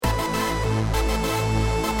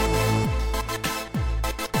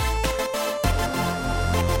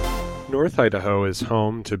North Idaho is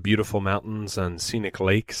home to beautiful mountains and scenic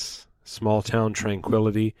lakes, small-town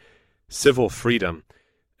tranquility, civil freedom,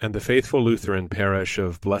 and the faithful Lutheran parish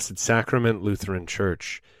of Blessed Sacrament Lutheran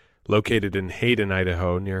Church, located in Hayden,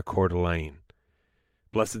 Idaho, near Coeur d'Alene.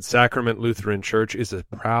 Blessed Sacrament Lutheran Church is a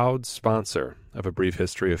proud sponsor of A Brief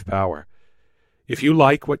History of Power. If you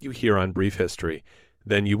like what you hear on Brief History,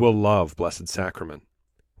 then you will love Blessed Sacrament,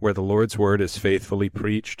 where the Lord's Word is faithfully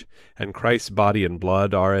preached and Christ's body and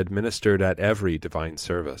blood are administered at every divine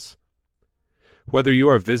service. Whether you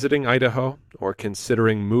are visiting Idaho or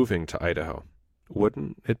considering moving to Idaho,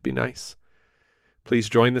 wouldn't it be nice? Please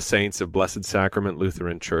join the saints of Blessed Sacrament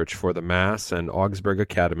Lutheran Church for the Mass and Augsburg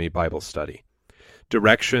Academy Bible Study.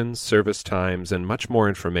 Directions, service times, and much more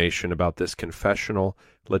information about this confessional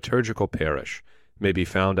liturgical parish may be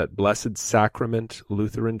found at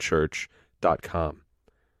blessedsacramentlutheranchurch.com.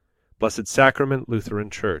 Blessed Sacrament Lutheran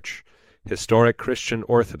Church, historic Christian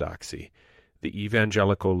orthodoxy, the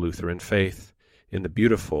evangelical Lutheran faith in the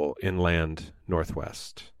beautiful inland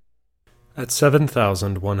Northwest. At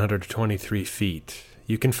 7,123 feet,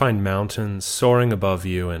 you can find mountains soaring above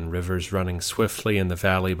you and rivers running swiftly in the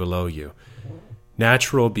valley below you,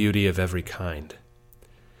 natural beauty of every kind.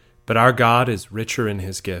 But our God is richer in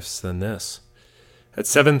his gifts than this. At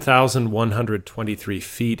 7,123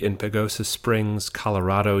 feet in Pagosa Springs,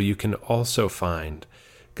 Colorado, you can also find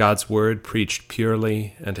God's Word preached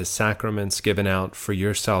purely and his sacraments given out for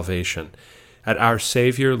your salvation at Our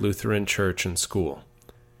Savior Lutheran Church and School.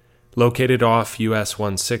 Located off US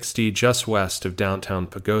 160 just west of downtown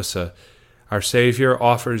Pagosa, Our Savior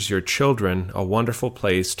offers your children a wonderful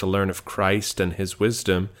place to learn of Christ and his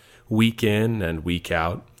wisdom week in and week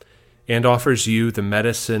out, and offers you the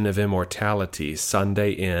medicine of immortality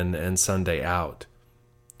Sunday in and Sunday out.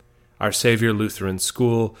 Our Savior Lutheran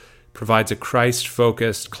School provides a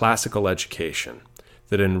Christ-focused classical education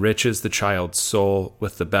that enriches the child's soul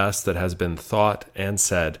with the best that has been thought and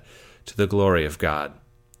said to the glory of God.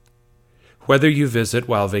 Whether you visit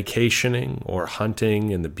while vacationing or hunting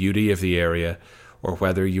in the beauty of the area, or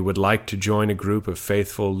whether you would like to join a group of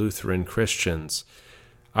faithful Lutheran Christians,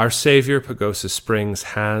 Our Savior Pagosa Springs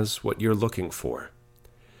has what you're looking for.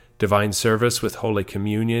 Divine service with Holy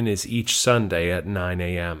Communion is each Sunday at 9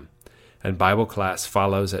 a.m., and Bible class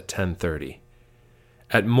follows at 10:30.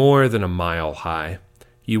 At more than a mile high,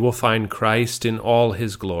 you will find Christ in all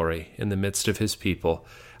his glory in the midst of his people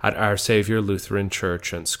at Our Savior Lutheran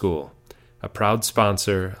Church and School, a proud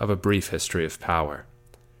sponsor of A Brief History of Power.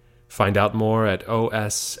 Find out more at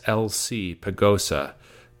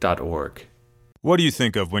oslcpagosa.org. What do you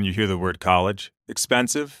think of when you hear the word college?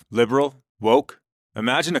 Expensive? Liberal? Woke?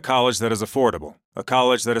 Imagine a college that is affordable, a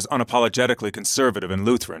college that is unapologetically conservative and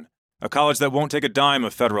Lutheran, a college that won't take a dime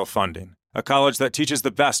of federal funding, a college that teaches the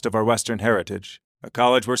best of our Western heritage, a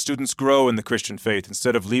college where students grow in the Christian faith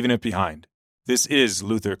instead of leaving it behind. This is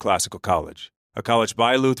Luther Classical College, a college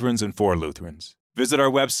by Lutherans and for Lutherans. Visit our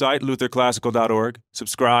website, lutherclassical.org,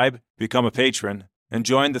 subscribe, become a patron, and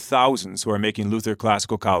join the thousands who are making Luther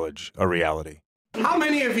Classical College a reality. How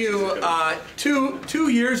many of you, two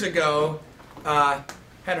years ago, had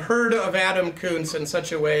heard of Adam Kuntz in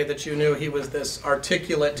such a way that you knew he was this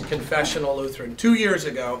articulate confessional Lutheran? 2 years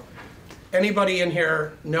ago. Anybody in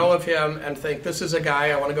here know of him and think, this is a guy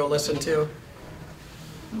I want to go listen to?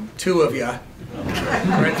 2 of you.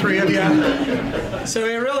 Right, 3 of you. So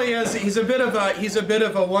he really is. He's a bit of a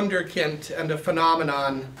wonderkind and a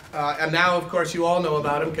phenomenon. And now, of course, you all know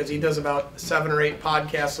about him because he does about 7 or 8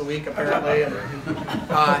 podcasts a week, apparently. And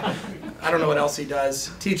I don't know what else he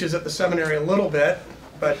does. Teaches at the seminary a little bit,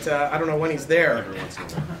 but I don't know when he's there.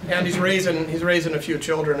 And he's raising a few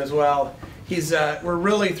children as well. We're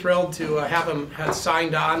really thrilled to have him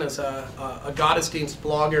signed on as a Gottesdienst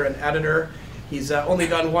blogger and editor. He's only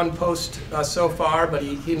done 1 post so far, but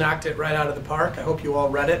he knocked it right out of the park. I hope you all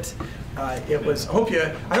read it. I hope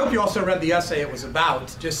you also read the essay it was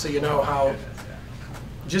about, just so you know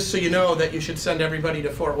that you should send everybody to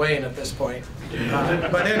Fort Wayne at this point.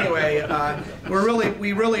 But anyway,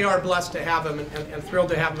 we really are blessed to have him and thrilled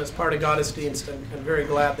to have him as part of Gottesdienst, and very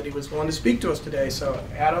glad that he was willing to speak to us today. So,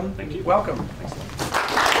 Adam, thank you. Welcome.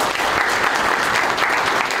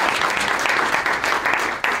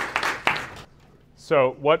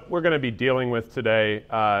 So what we're going to be dealing with today,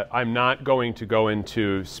 I'm not going to go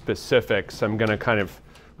into specifics. I'm going to kind of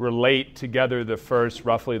relate together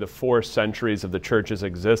roughly the 4 centuries of the church's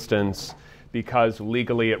existence, because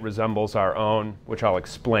legally it resembles our own, which I'll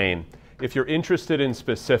explain. If you're interested in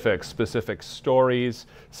specific stories,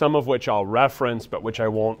 some of which I'll reference, but which I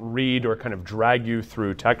won't read or kind of drag you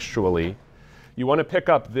through textually, you want to pick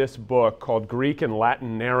up this book called Greek and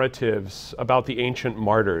Latin Narratives about the Ancient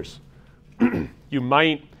Martyrs you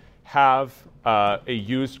might have a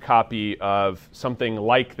used copy of something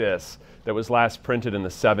like this that was last printed in the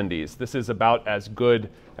 70s. This is about as good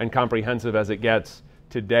and comprehensive as it gets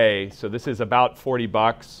today. So this is about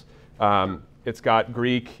 $40. It's got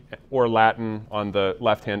Greek or Latin on the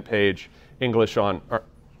left-hand page, English on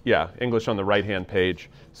the right-hand page.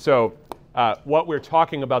 So what we're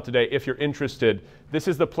talking about today, if you're interested, this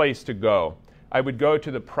is the place to go. I would go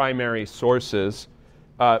to the primary sources,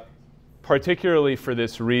 particularly for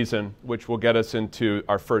this reason, which will get us into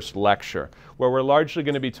our first lecture, where we're largely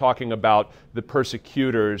going to be talking about the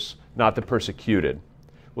persecutors, not the persecuted.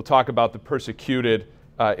 We'll talk about the persecuted,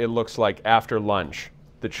 it looks like, after lunch,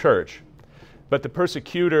 the church. But the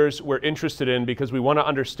persecutors we're interested in because we want to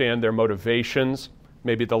understand their motivations,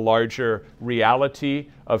 maybe the larger reality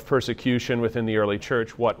of persecution within the early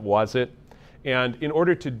church. What was it? And in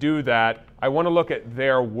order to do that, I want to look at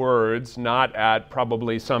their words, not at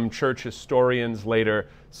probably some church historian's later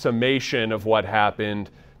summation of what happened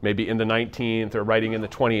maybe in the 19th or writing in the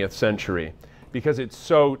 20th century, because it's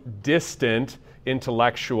so distant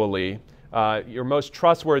intellectually. Your most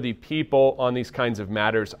trustworthy people on these kinds of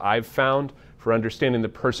matters I've found for understanding the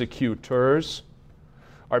persecutors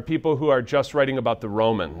are people who are just writing about the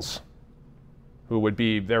Romans, who would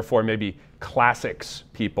be therefore maybe classics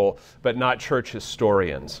people, but not church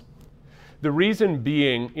historians. The reason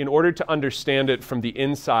being, in order to understand it from the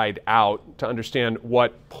inside out, to understand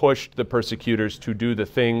what pushed the persecutors to do the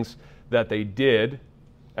things that they did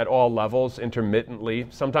at all levels, intermittently,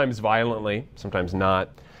 sometimes violently, sometimes not,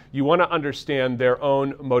 you want to understand their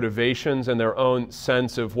own motivations and their own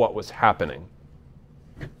sense of what was happening.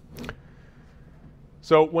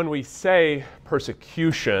 So when we say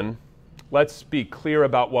persecution, let's be clear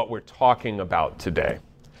about what we're talking about today.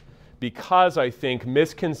 Because I think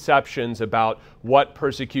misconceptions about what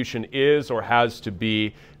persecution is or has to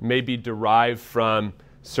be may be derived from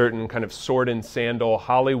certain kind of sword and sandal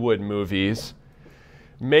Hollywood movies,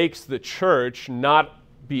 makes the church not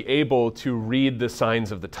be able to read the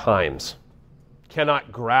signs of the times,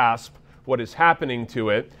 cannot grasp what is happening to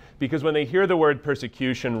it, because when they hear the word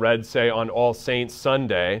persecution read, say, on All Saints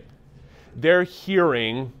Sunday, they're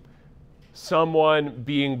hearing someone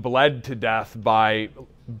being bled to death by,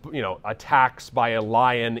 attacks by a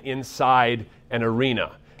lion inside an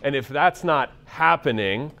arena. And if that's not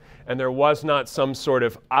happening, and there was not some sort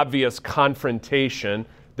of obvious confrontation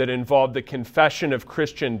that involved the confession of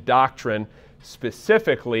Christian doctrine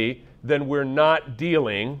specifically, then we're not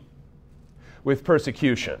dealing with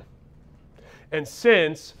persecution. And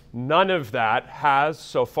since none of that has,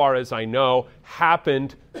 so far as I know,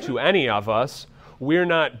 happened to any of us, we're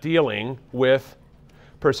not dealing with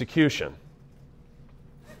persecution.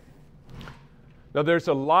 Now, there's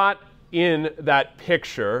a lot in that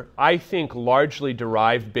picture, I think largely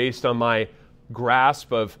derived based on my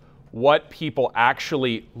grasp of what people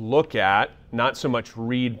actually look at, not so much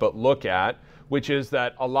read but look at, which is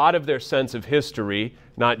that a lot of their sense of history,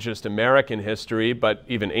 not just American history, but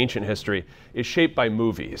even ancient history, is shaped by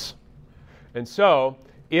movies. And so,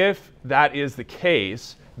 if that is the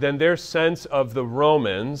case, then their sense of the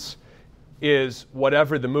Romans is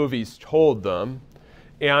whatever the movies told them,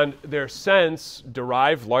 and their sense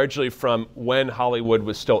derived largely from when Hollywood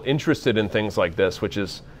was still interested in things like this, which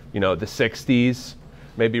is, the 60s,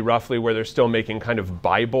 maybe roughly, where they're still making kind of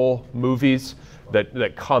Bible movies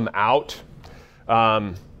that come out.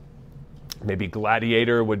 Maybe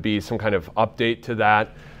Gladiator would be some kind of update to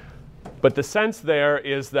that. But the sense there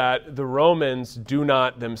is that the Romans do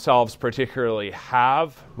not themselves particularly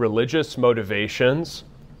have religious motivations,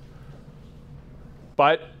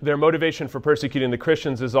 but their motivation for persecuting the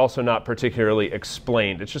Christians is also not particularly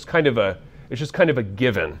explained. It's just kind of a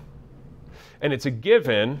given. And it's a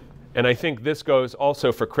given, and I think this goes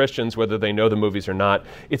also for Christians, whether they know the movies or not,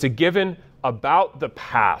 it's a given about the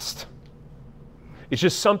past. It's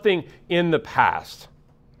just something in the past.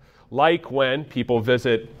 Like when people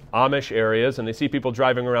visit Amish areas and they see people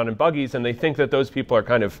driving around in buggies and they think that those people are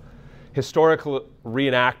kind of historical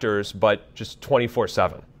reenactors, but just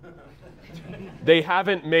 24/7. They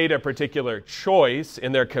haven't made a particular choice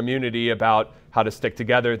in their community about how to stick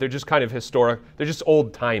together. They're just kind of historic. They're just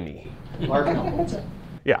old-timey.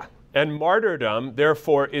 Yeah. And martyrdom,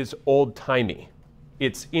 therefore, is old-timey.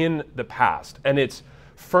 It's in the past, and it's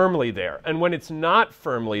firmly there. And when it's not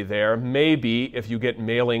firmly there, maybe if you get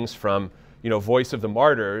mailings from, Voice of the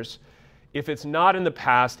Martyrs, if it's not in the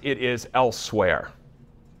past, it is elsewhere.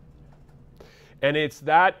 And it's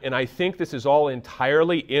that, and I think this is all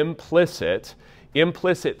entirely implicit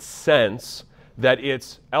sense that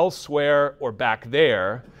it's elsewhere or back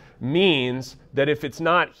there means that if it's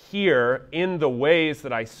not here in the ways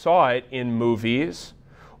that I saw it in movies,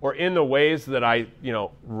 or in the ways that I,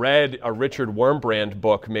 read a Richard Wurmbrand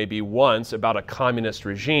book maybe once about a communist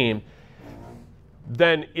regime,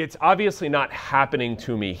 then it's obviously not happening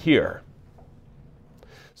to me here.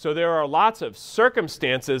 So there are lots of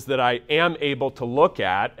circumstances that I am able to look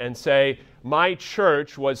at and say, my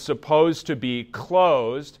church was supposed to be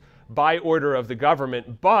closed by order of the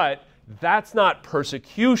government, but that's not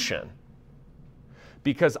persecution,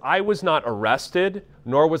 because I was not arrested,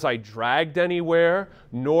 nor was I dragged anywhere,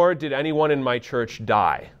 nor did anyone in my church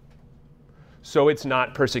die. So it's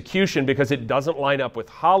not persecution because it doesn't line up with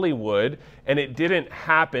Hollywood, and it didn't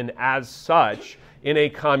happen as such in a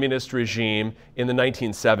communist regime in the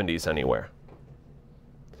 1970s anywhere.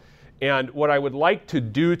 And what I would like to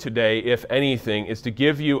do today, if anything, is to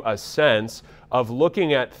give you a sense of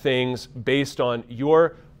looking at things based on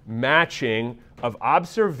your matching of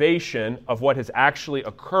observation of what has actually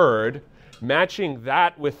occurred, matching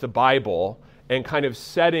that with the Bible, and kind of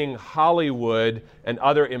setting Hollywood and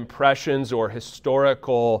other impressions or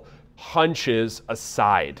historical hunches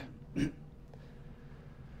aside.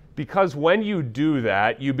 Because when you do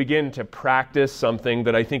that, you begin to practice something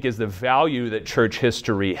that I think is the value that church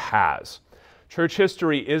history has. Church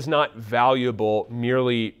history is not valuable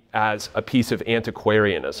merely as a piece of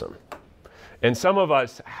antiquarianism. And some of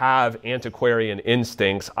us have antiquarian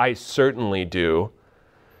instincts. I certainly do.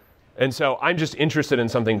 And so I'm just interested in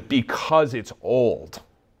something because it's old.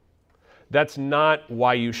 That's not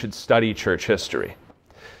why you should study church history.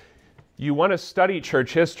 You want to study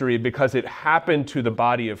church history because it happened to the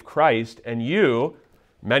body of Christ, and you,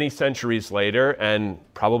 many centuries later, and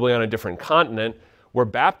probably on a different continent, were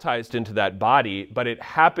baptized into that body, but it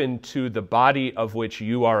happened to the body of which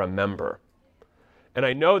you are a member. And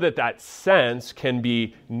I know that that sense can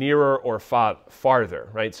be nearer or farther,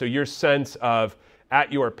 right? So your sense of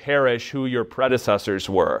at your parish who your predecessors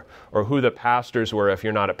were, or who the pastors were if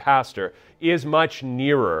you're not a pastor, is much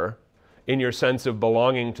nearer in your sense of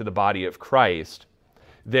belonging to the body of Christ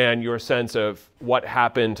than your sense of what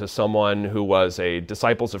happened to someone who was a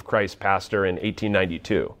Disciples of Christ pastor in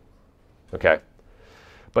 1892, okay?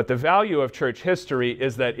 But the value of church history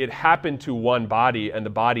is that it happened to one body and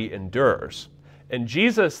the body endures. And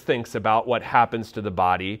Jesus thinks about what happens to the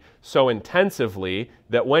body so intensively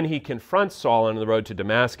that when he confronts Saul on the road to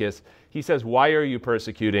Damascus, he says, "Why are you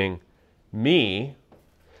persecuting me?"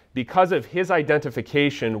 Because of his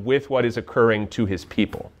identification with what is occurring to his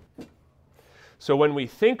people. So when we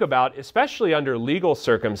think about, especially under legal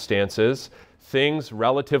circumstances, things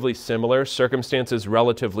relatively similar, circumstances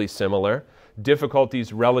relatively similar,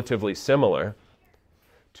 difficulties relatively similar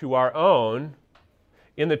to our own,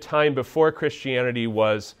 in the time before Christianity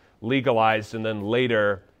was legalized and then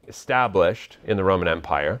later established in the Roman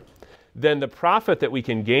Empire, then the profit that we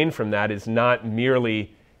can gain from that is not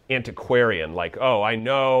merely antiquarian, like, oh, I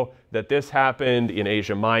know that this happened in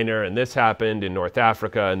Asia Minor, and this happened in North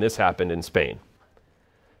Africa, and this happened in Spain.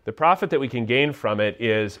 The profit that we can gain from it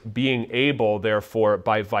is being able, therefore,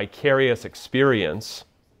 by vicarious experience,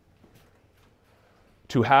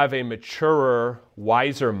 to have a maturer,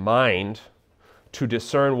 wiser mind to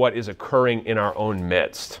discern what is occurring in our own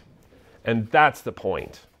midst. And that's the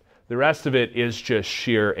point. The rest of it is just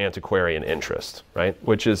sheer antiquarian interest, right?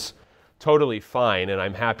 Which is totally fine, and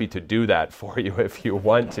I'm happy to do that for you if you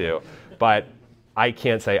want to, but I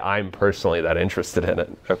can't say I'm personally that interested in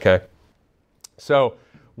it, okay? So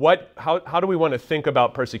how do we want to think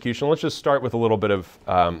about persecution? Let's just start with a little bit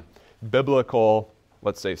of biblical,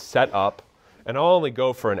 let's say, setup, and I'll only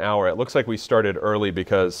go for an hour. It looks like we started early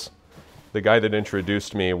because the guy that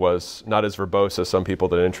introduced me was not as verbose as some people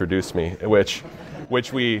that introduced me, which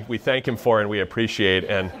we thank him for and we appreciate.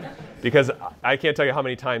 And because I can't tell you how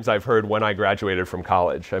many times I've heard when I graduated from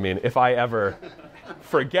college. I mean, if I ever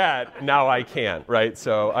forget, now I can't, right?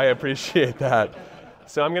 So I appreciate that.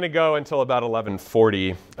 So I'm going to go until about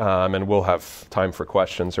 11:40, and we'll have time for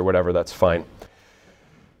questions or whatever. That's fine.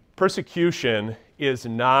 Persecution is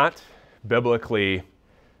not biblically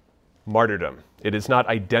martyrdom. It is not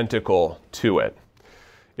identical to it.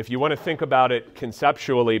 If you want to think about it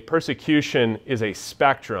conceptually, persecution is a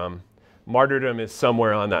spectrum. Martyrdom is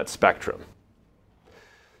somewhere on that spectrum.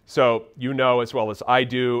 So you know as well as I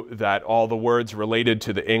do that all the words related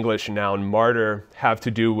to the English noun martyr have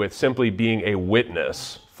to do with simply being a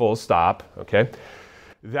witness, full stop, okay?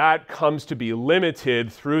 That comes to be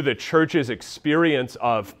limited through the church's experience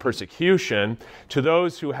of persecution to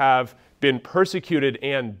those who have been persecuted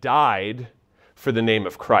and died for the name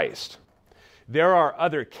of Christ. There are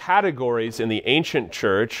other categories in the ancient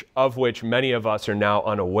church of which many of us are now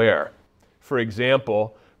unaware. For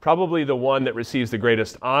example, probably the one that receives the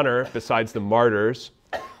greatest honor besides the martyrs,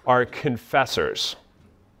 are confessors.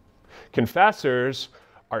 Confessors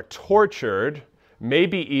are tortured,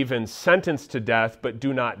 maybe even sentenced to death, but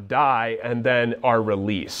do not die and then are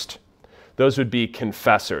released. Those would be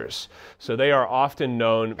confessors. So they are often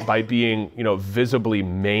known by being, visibly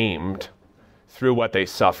maimed through what they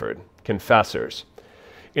suffered. Confessors.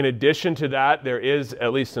 In addition to that, there is,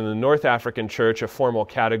 at least in the North African church, a formal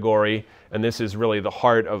category, and this is really the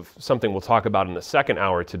heart of something we'll talk about in the second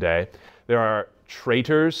hour today. There are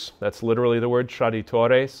traitors, that's literally the word,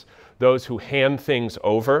 traditores, those who hand things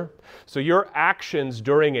over. So your actions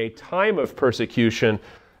during a time of persecution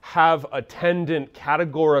have attendant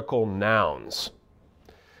categorical nouns.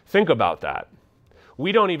 Think about that.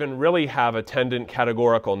 We don't even really have attendant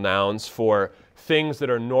categorical nouns for things that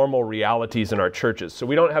are normal realities in our churches. So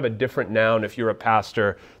we don't have a different noun if you're a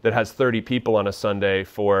pastor that has 30 people on a Sunday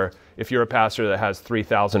for if you're a pastor that has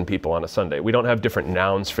 3,000 people on a Sunday. We don't have different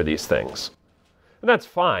nouns for these things. And that's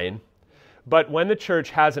fine. But when the church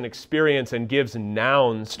has an experience and gives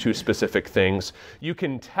nouns to specific things, you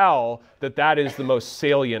can tell that that is the most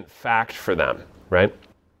salient fact for them, right?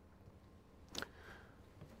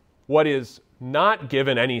 What is not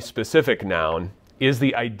given any specific noun is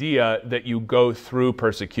the idea that you go through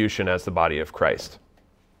persecution as the body of Christ.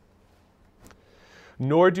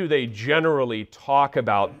 Nor do they generally talk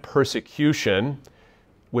about persecution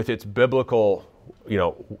with its biblical,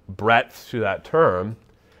 breadth to that term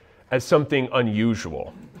as something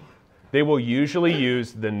unusual. They will usually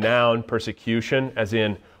use the noun persecution as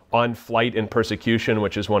in on flight in persecution,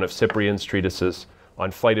 which is one of Cyprian's treatises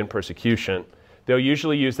on flight in persecution. They'll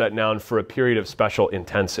usually use that noun for a period of special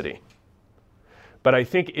intensity. But I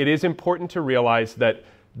think it is important to realize that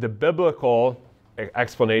the biblical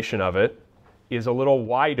explanation of it is a little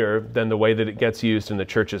wider than the way that it gets used in the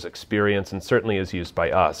church's experience and certainly is used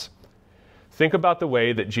by us. Think about the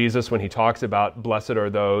way that Jesus, when he talks about blessed are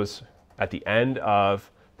those at the end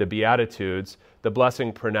of the Beatitudes, the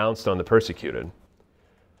blessing pronounced on the persecuted.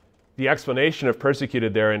 The explanation of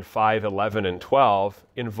persecuted there in 5, 11, and 12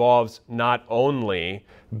 involves not only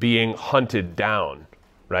being hunted down,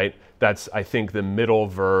 right? That's, I think, the middle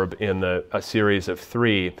verb in a series of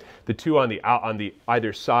 3. The two on the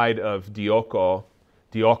either side of dioxosin,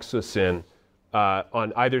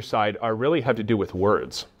 on either side really have to do with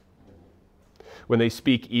words. When they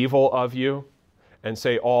speak evil of you and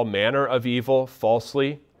say all manner of evil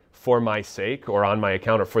falsely for my sake or on my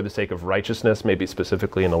account or for the sake of righteousness, maybe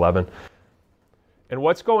specifically in 11. And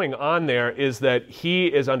what's going on there is that he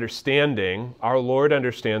is understanding, our Lord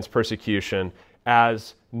understands persecution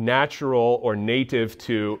as natural or native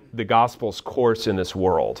to the gospel's course in this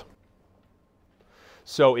world.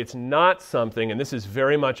 So it's not something, and this is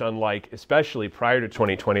very much unlike, especially prior to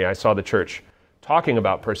 2020, I saw the church talking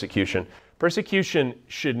about persecution. Persecution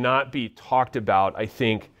should not be talked about, I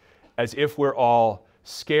think, as if we're all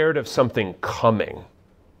scared of something coming.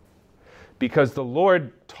 Because the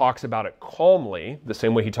Lord talks about it calmly, the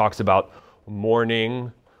same way he talks about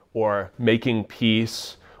mourning or making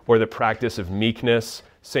peace or the practice of meekness,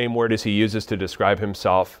 same word as he uses to describe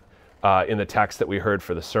himself in the text that we heard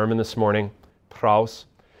for the sermon this morning, praus.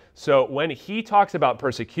 So when he talks about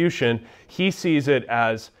persecution, he sees it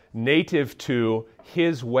as native to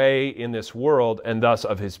his way in this world and thus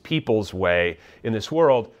of his people's way in this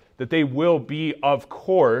world, that they will be, of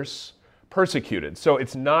course, persecuted. So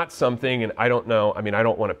it's not something, and I don't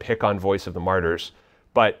want to pick on Voice of the Martyrs,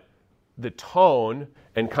 but the tone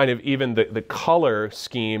and kind of even the color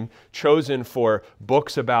scheme chosen for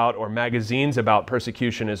books about or magazines about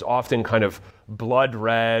persecution is often kind of blood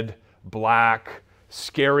red, black,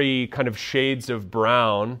 scary kind of shades of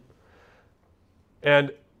brown.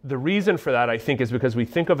 And the reason for that, I think, is because we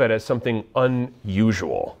think of it as something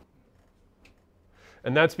unusual.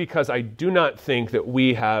 And that's because I do not think that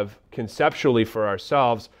we have conceptually for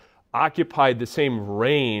ourselves occupied the same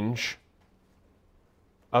range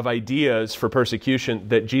of ideas for persecution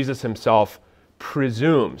that Jesus himself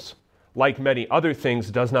presumes, like many other things,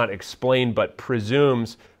 does not explain but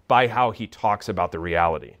presumes by how he talks about the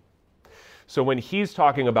reality. So when he's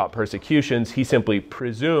talking about persecutions, he simply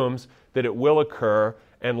presumes that it will occur,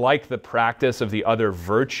 and like the practice of the other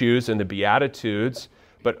virtues in the Beatitudes,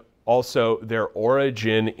 but also their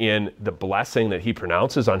origin in the blessing that he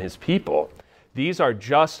pronounces on his people, these are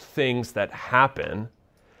just things that happen.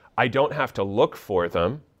 I don't have to look for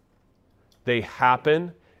them. They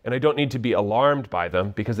happen, and I don't need to be alarmed by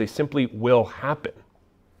them because they simply will happen.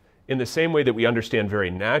 In the same way that we understand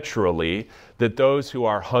very naturally that those who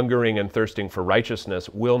are hungering and thirsting for righteousness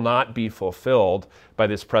will not be fulfilled by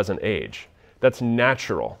this present age. That's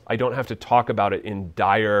natural. I don't have to talk about it in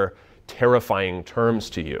dire, terrifying terms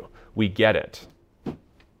to you. We get it.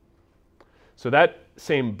 So that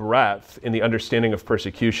same breadth in the understanding of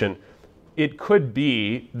persecution, it could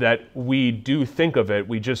be that we do think of it,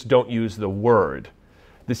 we just don't use the word.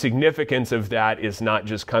 The significance of that is not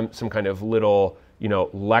just some kind of little,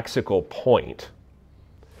 lexical point.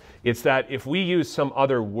 It's that if we use some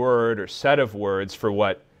other word or set of words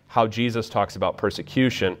for how Jesus talks about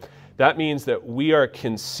persecution, that means that we are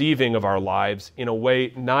conceiving of our lives in a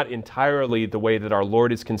way not entirely the way that our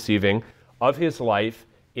Lord is conceiving of his life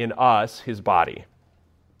in us, his body.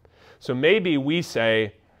 So maybe we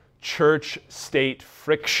say church-state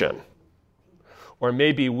friction, or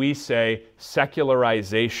maybe we say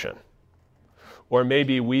secularization, or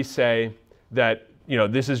maybe we say that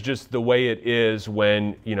this is just the way it is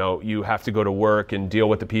when you have to go to work and deal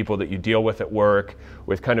with the people that you deal with at work,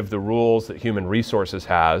 with kind of the rules that human resources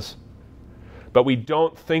has. But we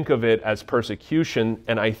don't think of it as persecution,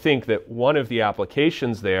 and I think that one of the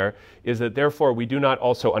applications there is that therefore we do not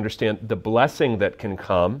also understand the blessing that can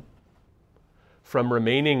come from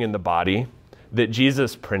remaining in the body that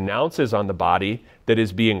Jesus pronounces on the body that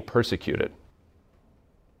is being persecuted.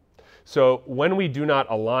 So when we do not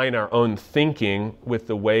align our own thinking with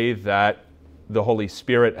the way that the Holy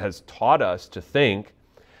Spirit has taught us to think,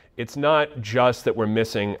 it's not just that we're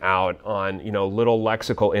missing out on, little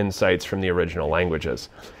lexical insights from the original languages.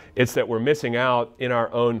 It's that we're missing out in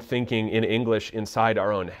our own thinking in English inside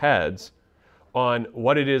our own heads on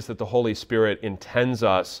what it is that the Holy Spirit intends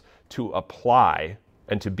us to apply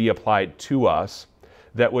and to be applied to us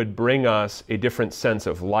that would bring us a different sense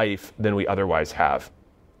of life than we otherwise have.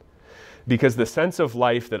 Because the sense of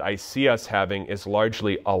life that I see us having is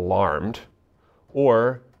largely alarmed,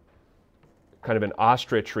 or kind of an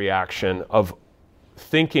ostrich reaction of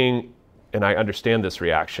thinking, and I understand this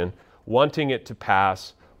reaction, wanting it to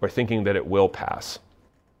pass or thinking that it will pass.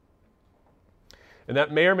 And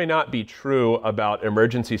that may or may not be true about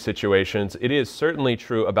emergency situations. It is certainly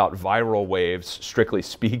true about viral waves, strictly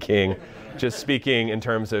speaking, just speaking in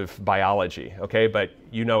terms of biology, okay? But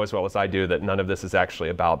you know as well as I do that none of this is actually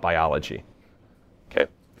about biology, okay?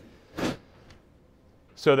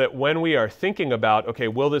 So that when we are thinking about, okay,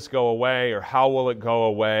 will this go away, or how will it go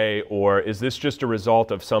away, or is this just a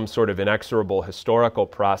result of some sort of inexorable historical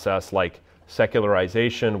process like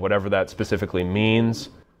secularization, whatever that specifically means,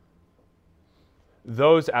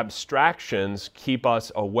 those abstractions keep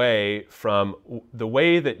us away from the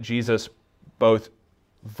way that Jesus both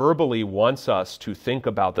verbally wants us to think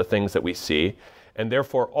about the things that we see, and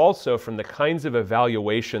therefore also from the kinds of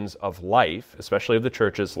evaluations of life, especially of the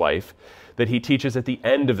church's life, that he teaches at the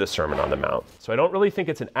end of the Sermon on the Mount. So I don't really think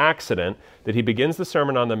it's an accident that he begins the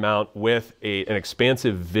Sermon on the Mount with an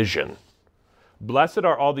expansive vision. Blessed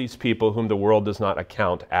are all these people whom the world does not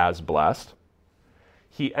account as blessed.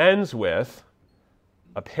 He ends with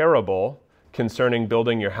a parable concerning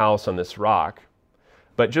building your house on this rock.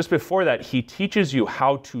 But just before that, he teaches you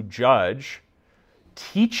how to judge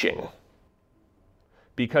teaching,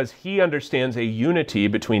 because he understands a unity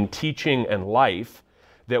between teaching and life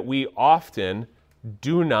that we often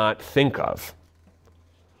do not think of.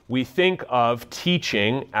 We think of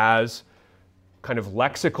teaching as kind of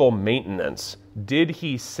lexical maintenance. Did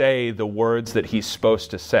he say the words that he's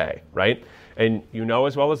supposed to say, right? And you know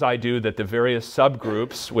as well as I do that the various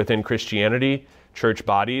subgroups within Christianity, church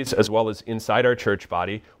bodies, as well as inside our church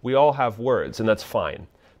body, we all have words, and that's fine.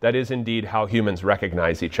 That is indeed how humans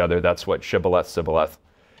recognize each other. That's what shibboleth, sibboleth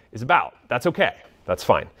is about. That's okay. That's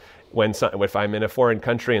fine. If I'm in a foreign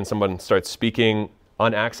country and someone starts speaking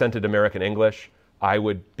unaccented American English, I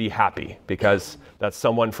would be happy because that's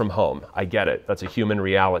someone from home. I get it. That's a human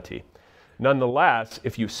reality. Nonetheless,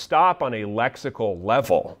 if you stop on a lexical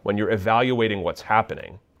level when you're evaluating what's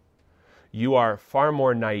happening, you are far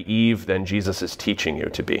more naive than Jesus is teaching you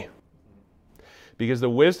to be. Because the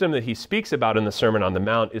wisdom that he speaks about in the Sermon on the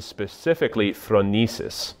Mount is specifically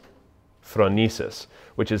phronesis,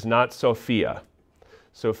 which is not Sophia.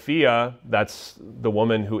 Sophia, that's the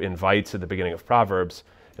woman who invites at the beginning of Proverbs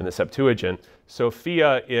in the Septuagint.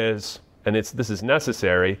 Sophia is, and this is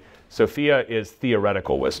necessary, Sophia is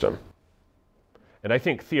theoretical wisdom. And I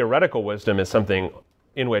think theoretical wisdom is something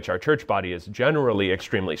in which our church body is generally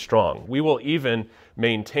extremely strong. We will even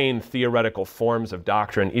maintain theoretical forms of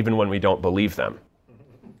doctrine even when we don't believe them.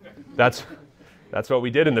 That's what we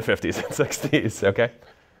did in the 50s and 60s, okay?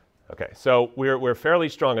 Okay, so we're fairly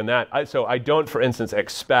strong in that. So I don't, for instance,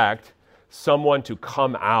 expect someone to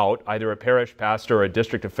come out, either a parish pastor or a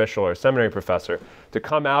district official or a seminary professor, to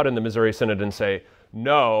come out in the Missouri Synod and say,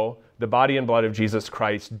 no, the body and blood of Jesus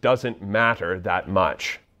Christ doesn't matter that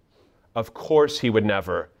much. Of course he would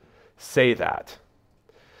never say that.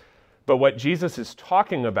 But what Jesus is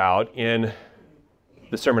talking about in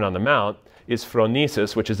the Sermon on the Mount is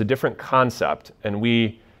phronesis, which is a different concept, and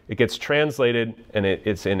it gets translated, and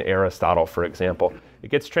it's in Aristotle, for example. It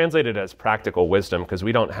gets translated as practical wisdom because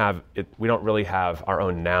we don't really have our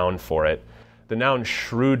own noun for it. The noun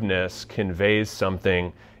shrewdness conveys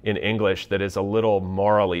something in English that is a little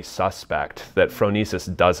morally suspect that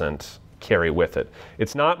phronesis doesn't carry with it.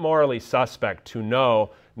 It's not morally suspect to know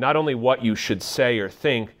not only what you should say or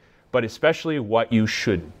think, but especially what you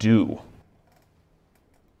should do.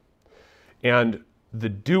 And the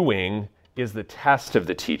doing is the test of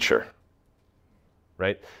the teacher,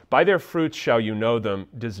 right? By their fruits shall you know them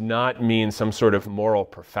does not mean some sort of moral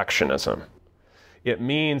perfectionism. It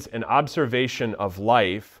means an observation of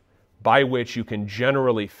life by which you can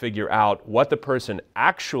generally figure out what the person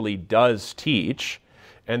actually does teach,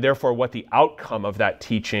 and therefore what the outcome of that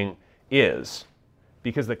teaching is.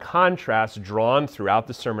 Because the contrast drawn throughout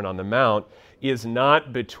the Sermon on the Mount is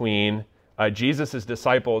not between Jesus'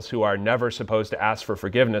 disciples who are never supposed to ask for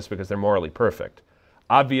forgiveness because they're morally perfect.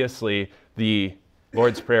 Obviously, the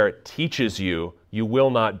Lord's Prayer teaches you will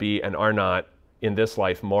not be and are not in this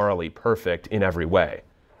life morally perfect in every way.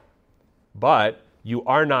 But you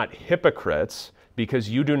are not hypocrites because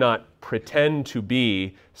you do not pretend to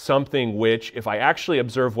be something which, if I actually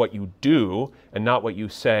observe what you do and not what you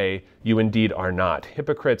say, you indeed are not.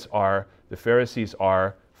 Hypocrites are, the Pharisees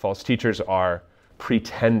are, false teachers are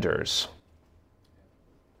pretenders.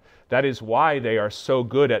 That is why they are so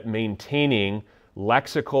good at maintaining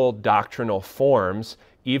lexical doctrinal forms,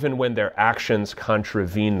 even when their actions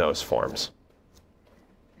contravene those forms.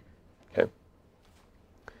 Okay.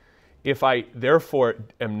 If I, therefore,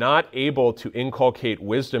 am not able to inculcate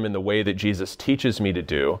wisdom in the way that Jesus teaches me to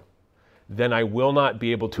do, then I will not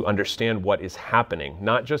be able to understand what is happening,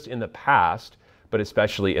 not just in the past, but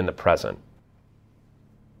especially in the present.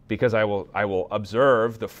 Because I will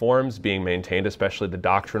observe the forms being maintained, especially the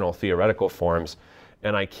doctrinal theoretical forms,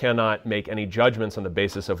 and I cannot make any judgments on the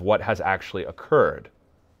basis of what has actually occurred.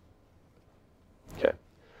 Okay.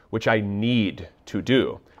 Which I need to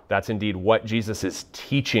do. That's indeed what Jesus is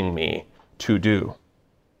teaching me to do.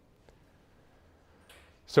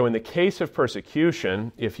 So in the case of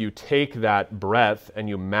persecution, if you take that breadth and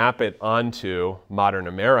you map it onto modern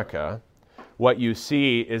America, what you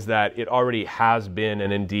see is that it already has been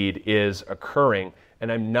and indeed is occurring.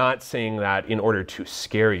 And I'm not saying that in order to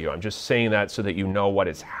scare you. I'm just saying that so that you know what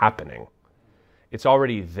is happening. It's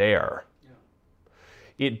already there.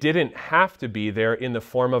 It didn't have to be there in the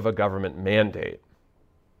form of a government mandate.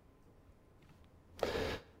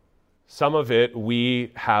 Some of it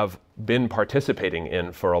we have been participating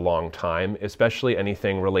in for a long time, especially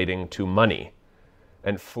anything relating to money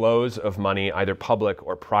and flows of money, either public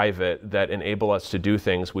or private, that enable us to do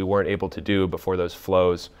things we weren't able to do before those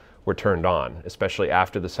flows were turned on, especially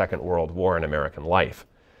after the Second World War in American life.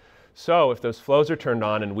 So if those flows are turned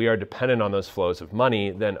on and we are dependent on those flows of money,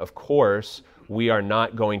 then of course we are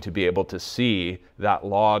not going to be able to see that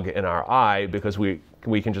log in our eye because we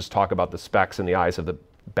can just talk about the specks in the eyes of the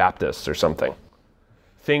Baptists or something.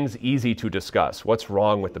 Things easy to discuss. What's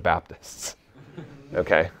wrong with the Baptists?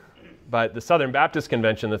 Okay. But the Southern Baptist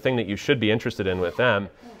Convention, the thing that you should be interested in with them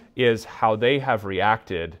is how they have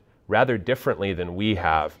reacted rather differently than we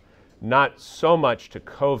have, not so much to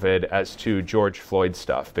COVID as to George Floyd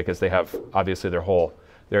stuff, because they have, obviously,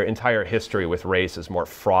 their entire history with race is more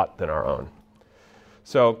fraught than our own.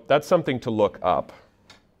 So that's something to look up.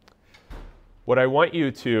 What I want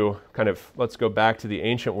you to let's go back to the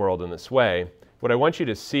ancient world in this way. What I want you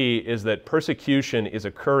to see is that persecution is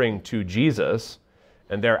occurring to Jesus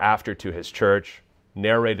and thereafter to his church,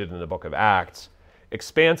 narrated in the book of Acts,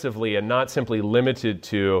 expansively and not simply limited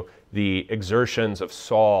to the exertions of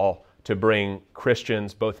Saul to bring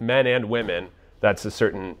Christians, both men and women, that's a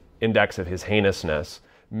certain index of his heinousness,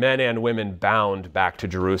 men and women bound back to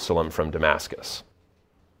Jerusalem from Damascus.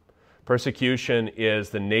 Persecution is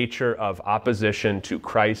the nature of opposition to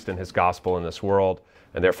Christ and his gospel in this world,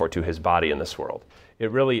 and therefore to his body in this world.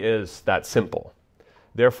 It really is that simple.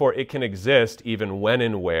 Therefore, it can exist even when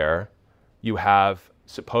and where you have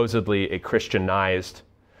supposedly a Christianized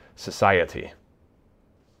society.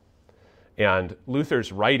 And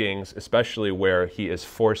Luther's writings, especially where he is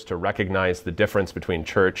forced to recognize the difference between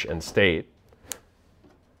church and state,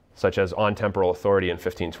 such as On Temporal Authority in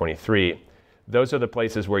 1523, those are the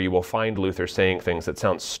places where you will find Luther saying things that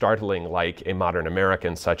sound startling like a modern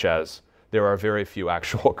American, such as, there are very few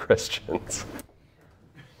actual Christians.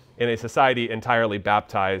 In a society entirely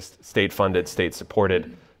baptized, state-funded,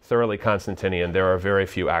 state-supported, thoroughly Constantinian, there are very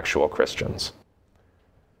few actual Christians.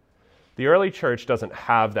 The early church doesn't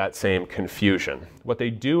have that same confusion. What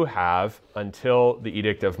they do have until the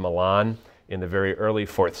Edict of Milan in the very early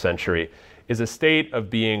 4th century is a state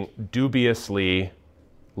of being dubiously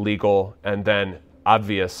legal and then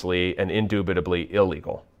obviously and indubitably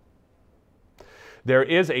illegal. There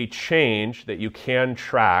is a change that you can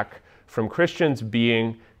track from Christians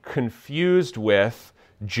being confused with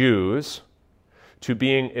Jews to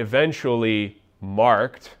being eventually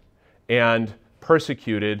marked and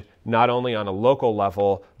persecuted not only on a local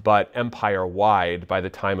level but empire-wide by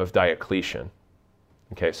the time of Diocletian.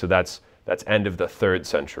 Okay, so that's end of the 3rd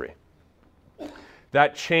century.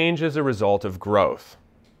 That change is a result of growth.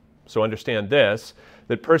 So understand this,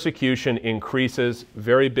 that persecution increases,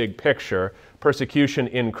 very big picture, persecution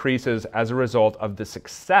increases as a result of the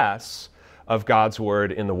success of God's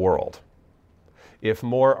word in the world. If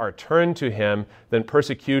more are turned to him, then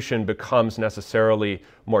persecution becomes necessarily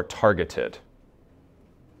more targeted.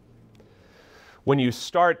 When you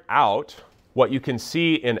start out, what you can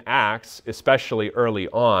see in Acts, especially early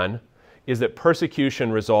on, is that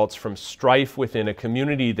persecution results from strife within a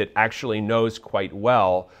community that actually knows quite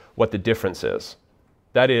well what the difference is.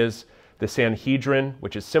 That is, the Sanhedrin,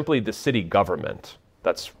 which is simply the city government.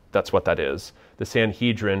 That's what that is. The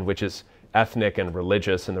Sanhedrin, which is ethnic and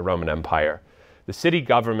religious in the Roman Empire. The city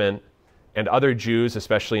government and other Jews,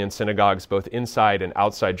 especially in synagogues both inside and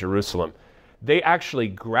outside Jerusalem, they actually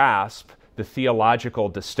grasp the theological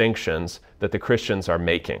distinctions that the Christians are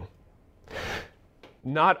making.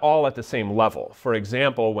 Not all at the same level. For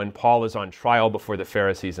example, when Paul is on trial before the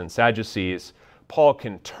Pharisees and Sadducees, Paul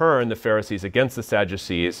can turn the Pharisees against the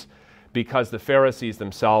Sadducees because the Pharisees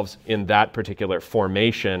themselves in that particular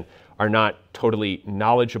formation are not totally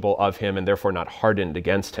knowledgeable of him and therefore not hardened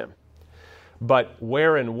against him. But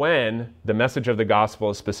where and when the message of the gospel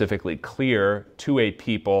is specifically clear to a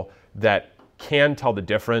people that can tell the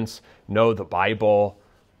difference, know the Bible,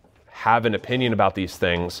 have an opinion about these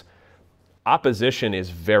things, opposition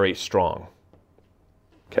is very strong.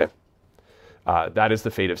 Okay? That is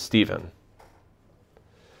the fate of Stephen.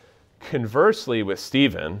 Conversely with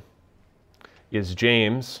Stephen is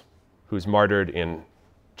James, who's martyred in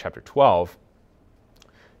chapter 12.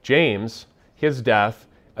 James, his death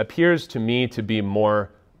appears to me to be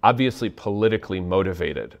more obviously politically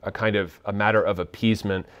motivated, a matter of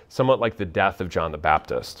appeasement, somewhat like the death of John the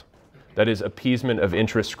Baptist. That is, appeasement of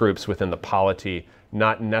interest groups within the polity,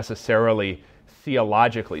 not necessarily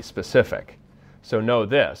theologically specific. So know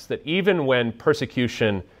this, that even when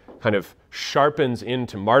persecution kind of sharpens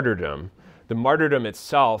into martyrdom, the martyrdom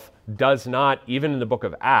itself does not, even in the book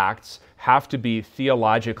of Acts, have to be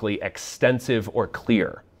theologically extensive or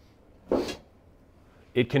clear.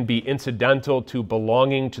 It can be incidental to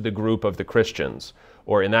belonging to the group of the Christians,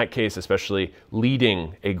 or in that case, especially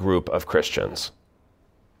leading a group of Christians.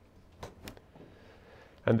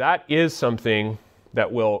 And that is something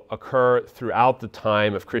that will occur throughout the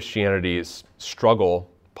time of Christianity's struggle,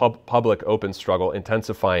 public open struggle,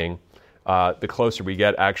 intensifying the closer we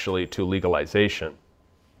get actually to legalization,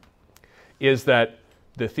 is that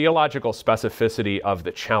the theological specificity of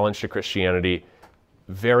the challenge to Christianity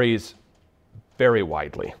varies very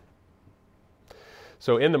widely.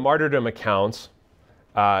 So in the martyrdom accounts,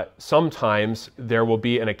 sometimes there will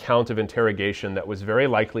be an account of interrogation that was very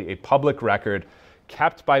likely a public record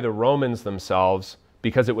kept by the Romans themselves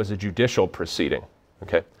because it was a judicial proceeding.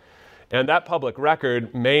 Okay? And that public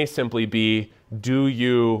record may simply be, do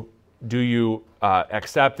you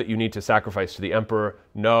accept that you need to sacrifice to the emperor?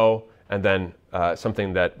 No. And then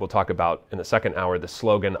something that we'll talk about in the second hour, the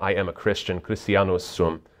slogan, I am a Christian, Christianus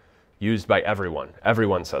sum, used by everyone.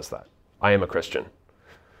 Everyone says that. I am a Christian.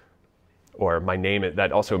 Or my name,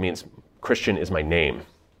 that also means Christian is my name.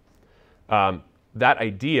 That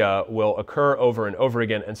idea will occur over and over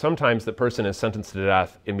again, and sometimes the person is sentenced to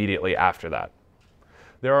death immediately after that.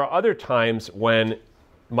 There are other times when,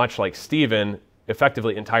 much like Stephen,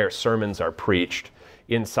 effectively entire sermons are preached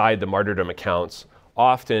inside the martyrdom accounts,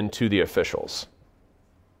 often to the officials.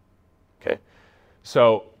 Okay?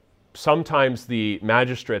 So sometimes the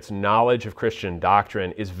magistrate's knowledge of Christian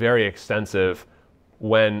doctrine is very extensive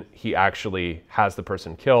when he actually has the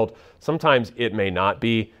person killed. Sometimes it may not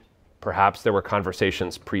be. Perhaps there were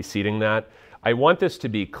conversations preceding that. I want this to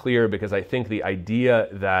be clear because I think the idea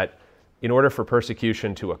that in order for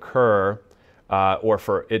persecution to occur, or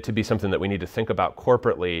for it to be something that we need to think about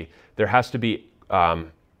corporately, there has to be,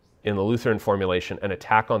 in the Lutheran formulation, an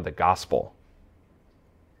attack on the gospel.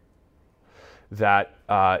 That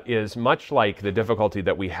is much like the difficulty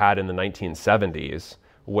that we had in the 1970s,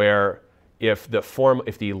 where if the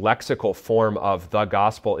lexical form of the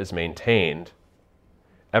gospel is maintained,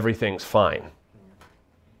 everything's fine.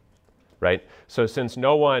 right? So since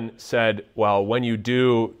no one said, well, when you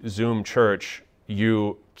do Zoom church,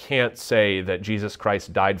 you can't say that Jesus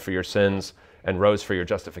Christ died for your sins and rose for your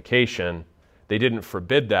justification, they didn't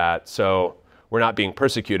forbid that, so we're not being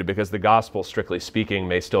persecuted because the gospel, strictly speaking,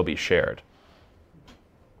 may still be shared.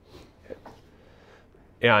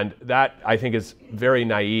 And that, I think, is very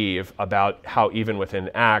naive about how even within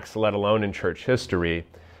Acts, let alone in church history,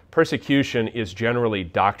 persecution is generally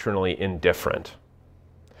doctrinally indifferent.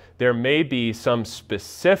 There may be some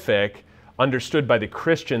specific, understood by the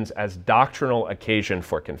Christians as doctrinal occasion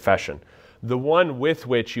for confession. The one with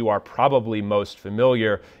which you are probably most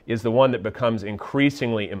familiar is the one that becomes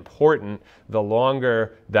increasingly important the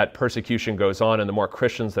longer that persecution goes on and the more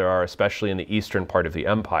Christians there are, especially in the eastern part of the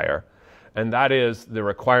empire. And that is the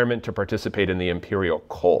requirement to participate in the imperial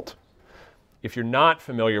cult. If you're not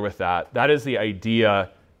familiar with that, that is the idea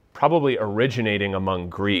probably originating among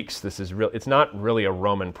Greeks. It's not really a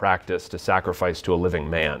Roman practice to sacrifice to a living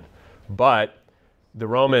man. But the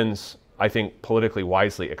Romans, I think, politically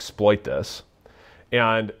wisely exploit this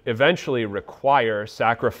and eventually require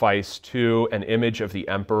sacrifice to an image of the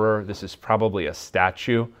emperor. This is probably a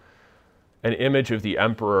statue, an image of the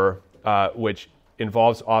emperor, which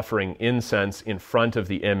involves offering incense in front of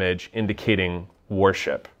the image, indicating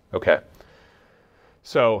worship. Okay.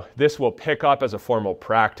 So this will pick up as a formal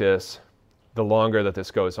practice the longer that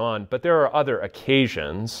this goes on. But there are other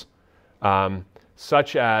occasions,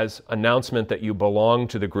 such as announcement that you belong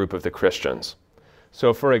to the group of the Christians.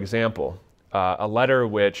 So for example, a letter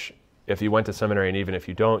which, if you went to seminary, and even if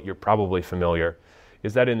you don't, you're probably familiar,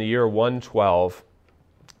 is that in the year 112,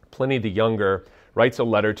 Pliny the Younger writes a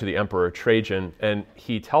letter to the Emperor Trajan, and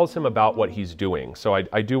he tells him about what he's doing. So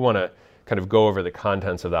I do want to kind of go over the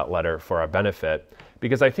contents of that letter for our benefit,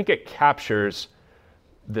 because I think it captures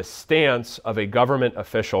the stance of a government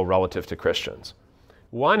official relative to Christians.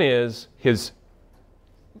 One is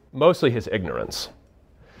mostly his ignorance.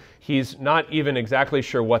 He's not even exactly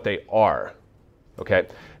sure what they are, okay?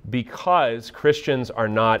 Because Christians are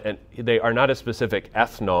not a specific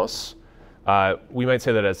ethnos. We might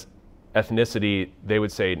say that as ethnicity, they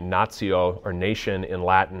would say natio or nation in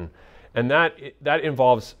Latin. And that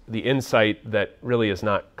involves the insight that really is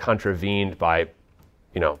not contravened by,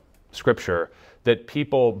 Scripture, that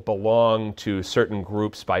people belong to certain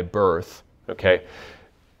groups by birth, okay?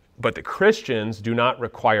 But the Christians do not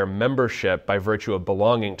require membership by virtue of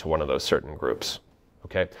belonging to one of those certain groups,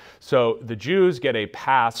 okay? So the Jews get a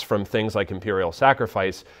pass from things like imperial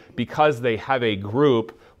sacrifice because they have a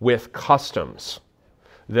group with customs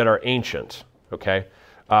that are ancient, okay?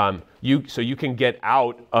 So you can get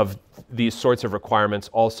out of these sorts of requirements.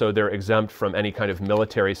 Also, they're exempt from any kind of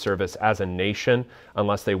military service as a nation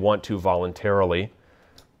unless they want to voluntarily.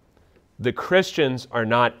 The Christians are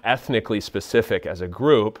not ethnically specific as a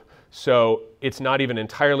group, so it's not even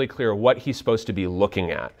entirely clear what he's supposed to be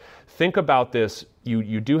looking at. Think about this.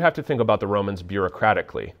 You do have to think about the Romans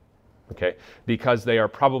bureaucratically, okay? Because they are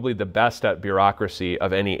probably the best at bureaucracy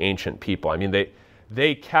of any ancient people. I mean,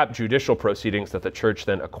 they kept judicial proceedings that the church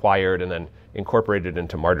then acquired and then incorporated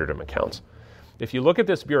into martyrdom accounts. If you look at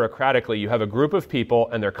this bureaucratically, you have a group of people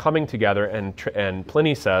and they're coming together, and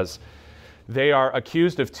Pliny says they are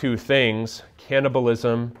accused of two things: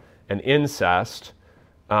 cannibalism and incest.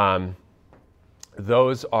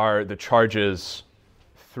 Those are the charges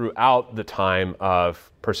throughout the time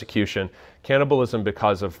of persecution. Cannibalism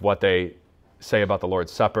because of what they say about the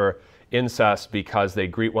Lord's Supper. Incest because they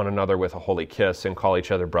greet one another with a holy kiss and call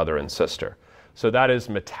each other brother and sister. So that is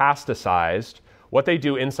metastasized. What they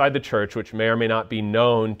do inside the church, which may or may not be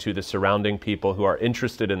known to the surrounding people who are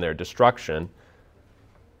interested in their destruction,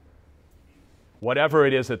 whatever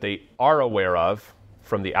it is that they are aware of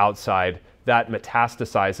from the outside, that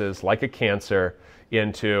metastasizes like a cancer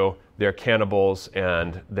into their cannibals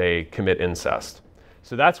and they commit incest.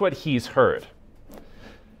 So that's what he's heard.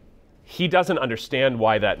 He doesn't understand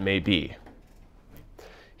why that may be.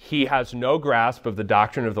 He has no grasp of the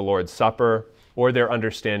doctrine of the Lord's Supper or their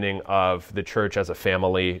understanding of the church as a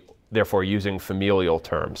family, therefore using familial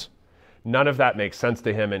terms. None of that makes sense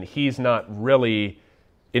to him, and he's not really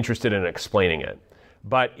interested in explaining it.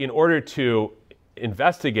 But in order to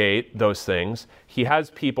investigate those things, he has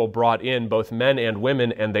people brought in, both men and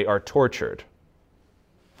women, and they are tortured.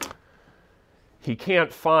 He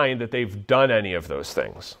can't find that they've done any of those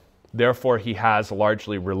things. Therefore, he has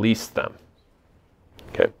largely released them.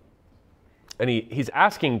 Okay? And he's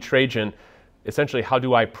asking Trajan, essentially, how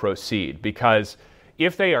do I proceed? Because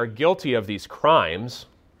if they are guilty of these crimes,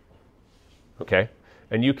 okay,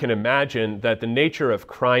 and you can imagine that the nature of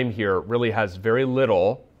crime here really has very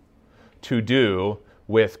little to do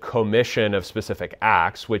with commission of specific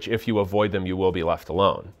acts, which if you avoid them, you will be left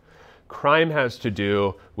alone. Crime has to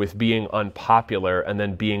do with being unpopular and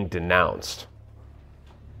then being denounced.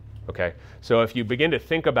 Okay, so if you begin to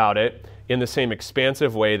think about it in the same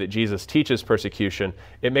expansive way that Jesus teaches persecution,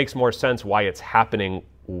 it makes more sense why it's happening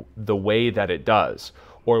the way that it does.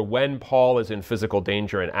 Or when Paul is in physical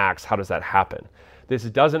danger in Acts, how does that happen? This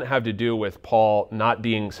doesn't have to do with Paul not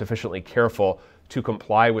being sufficiently careful to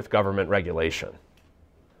comply with government regulation.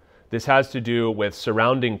 This has to do with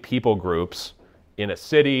surrounding people groups in a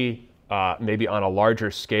city, maybe on a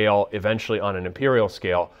larger scale, eventually on an imperial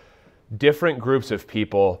scale, different groups of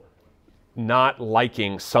people not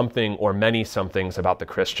liking something or many somethings about the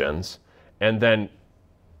Christians, and then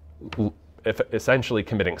essentially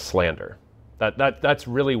committing slander. That's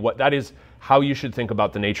really that is how you should think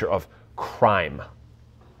about the nature of crime.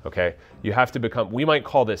 Okay? You have to become, we might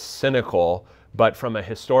call this cynical, but from a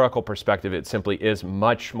historical perspective, it simply is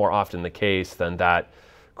much more often the case than that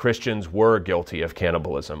Christians were guilty of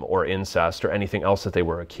cannibalism or incest or anything else that they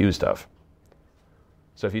were accused of.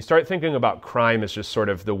 So if you start thinking about crime as just sort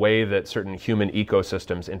of the way that certain human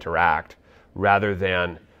ecosystems interact, rather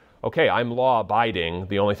than, okay, I'm law-abiding,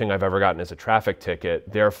 the only thing I've ever gotten is a traffic ticket,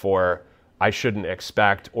 therefore I shouldn't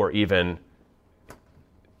expect or even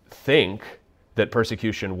think that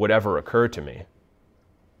persecution would ever occur to me.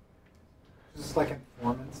 Just like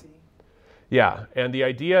informancy? Yeah, and the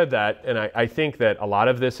idea that, and I think that a lot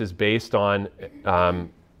of this is based on,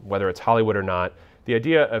 whether it's Hollywood or not, the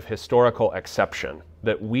idea of historical exception,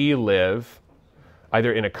 that we live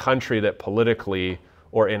either in a country that politically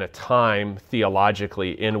or in a time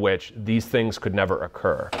theologically in which these things could never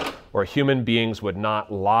occur, or human beings would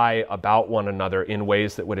not lie about one another in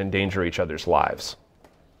ways that would endanger each other's lives.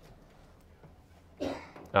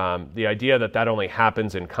 The idea that that only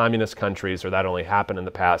happens in communist countries or that only happened in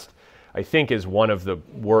the past, I think is one of the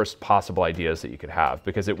worst possible ideas that you could have,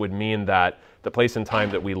 because it would mean that the place and time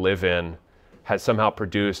that we live in has somehow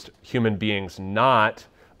produced human beings not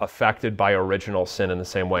affected by original sin in the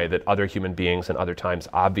same way that other human beings in other times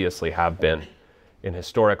obviously have been in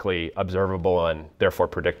historically observable and therefore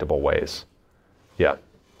predictable ways. Yeah,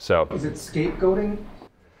 so. Is it scapegoating?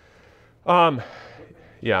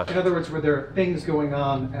 Yeah. In other words, were there things going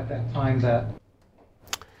on at that time that...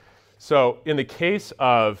 So in the case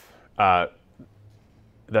of,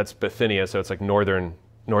 that's Bithynia, so it's like northern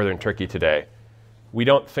Turkey today, we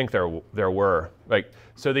don't think there were.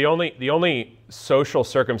 So the only social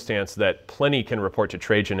circumstance that Pliny can report to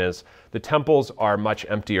Trajan is the temples are much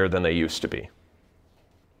emptier than they used to be.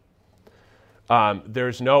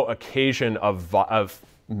 There's no occasion of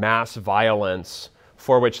mass violence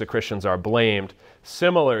for which the Christians are blamed,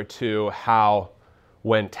 similar to how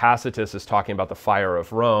when Tacitus is talking about the fire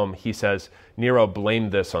of Rome, he says, Nero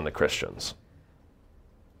blamed this on the Christians.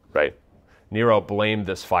 Right? Nero blamed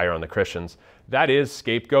this fire on the Christians. That is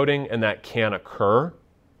scapegoating, and that can occur,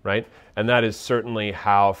 right? And that is certainly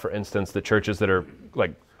how, for instance, the churches that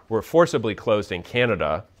were forcibly closed in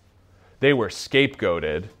Canada, they were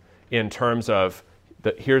scapegoated in terms of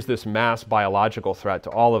here's this mass biological threat to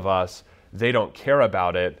all of us. They don't care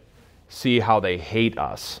about it. See how they hate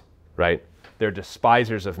us, right? They're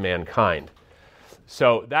despisers of mankind.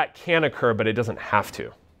 So that can occur, but it doesn't have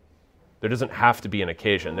to. There doesn't have to be an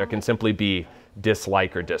occasion. There can simply be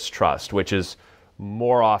dislike or distrust, which is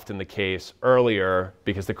more often the case earlier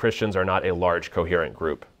because the Christians are not a large coherent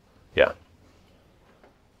group. Yeah.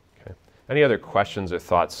 Okay. Any other questions or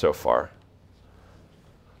thoughts so far?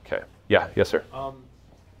 Okay. Yeah. Yes, sir.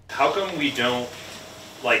 How come we don't,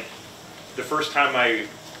 the first time I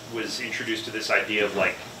was introduced to this idea of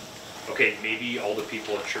okay, maybe all the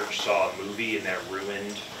people at church saw a movie and that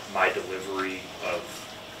ruined my delivery of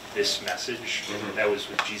this message. Mm-hmm. That was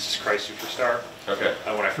with Jesus Christ Superstar. Okay.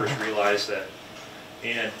 When I first realized that.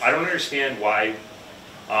 And I don't understand why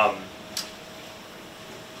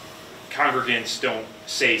congregants don't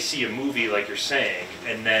see a movie like you're saying,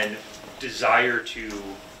 and then desire to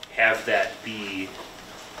have that be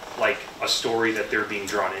a story that they're being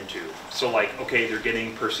drawn into. So okay, they're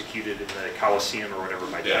getting persecuted in the Colosseum or whatever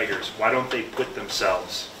by tigers. Why don't they put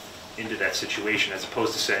themselves into that situation as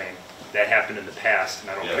opposed to saying, that happened in the past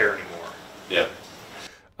and I don't care anymore? Yeah.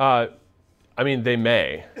 I mean, they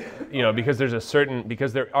may, because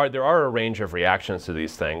there are a range of reactions to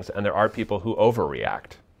these things, and there are people who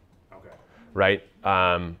overreact. Okay. Right?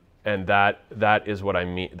 And that is what I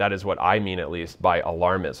mean. That is what I mean, at least, by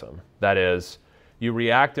alarmism. That is, you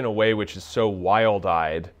react in a way which is so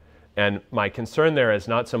wild-eyed, and my concern there is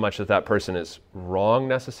not so much that person is wrong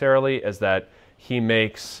necessarily, as that he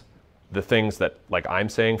makes the things that, I'm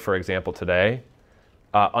saying, for example, today,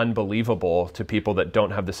 unbelievable to people that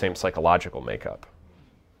don't have the same psychological makeup.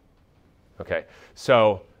 Okay,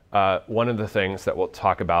 so one of the things that we'll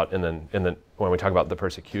talk about when we talk about the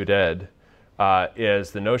persecuted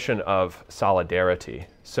is the notion of solidarity.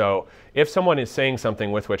 So if someone is saying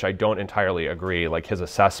something with which I don't entirely agree, like his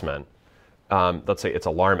assessment, let's say it's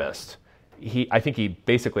alarmist, I think he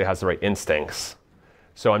basically has the right instincts.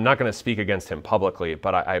 So I'm not going to speak against him publicly,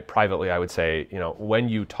 but I privately I would say, when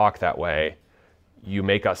you talk that way, you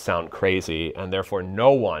make us sound crazy, and therefore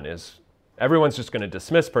everyone's just going to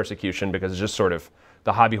dismiss persecution because it's just sort of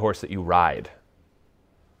the hobby horse that you ride.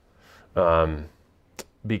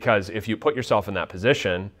 Because if you put yourself in that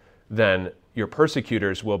position, then your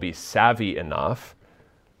persecutors will be savvy enough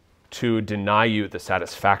to deny you the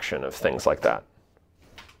satisfaction of things like that.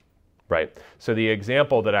 Right? So the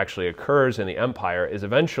example that actually occurs in the empire is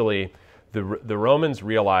eventually the Romans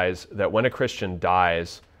realize that when a Christian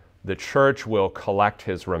dies, the church will collect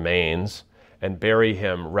his remains and bury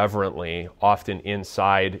him reverently, often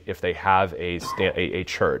inside if they have a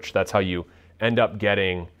church. That's how you end up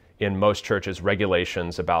getting, in most churches,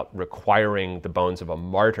 regulations about requiring the bones of a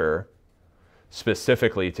martyr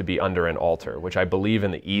specifically to be under an altar, which I believe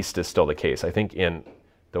in the East is still the case. I think in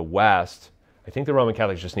the West, I think the Roman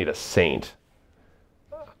Catholics just need a saint.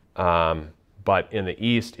 But in the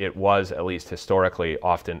East, it was, at least historically,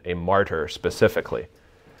 often a martyr specifically.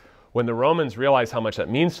 When the Romans realize how much that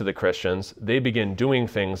means to the Christians, they begin doing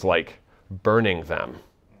things like burning them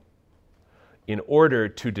in order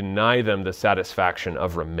to deny them the satisfaction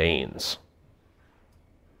of remains.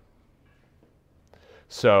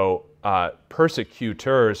 So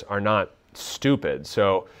persecutors are not stupid.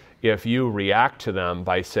 So if you react to them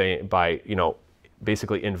by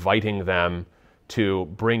basically inviting them to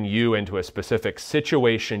bring you into a specific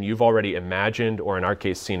situation you've already imagined, or in our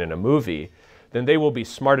case seen in a movie, then they will be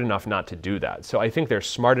smart enough not to do that. So I think they're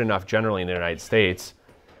smart enough generally in the United States.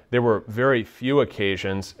 There were very few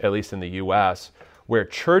occasions, at least in the US, where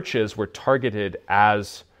churches were targeted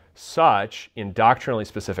as such in doctrinally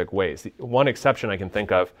specific ways. The one exception I can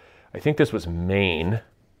think of, I think this was Maine,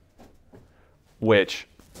 which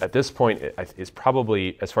at this point is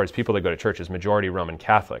probably, as far as people that go to church, is majority Roman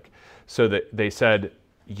Catholic. So that they said,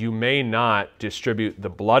 you may not distribute the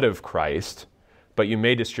blood of Christ, but you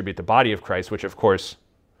may distribute the body of Christ, which of course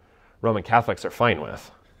Roman Catholics are fine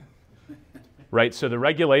with. Right? So the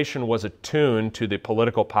regulation was attuned to the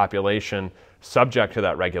political population subject to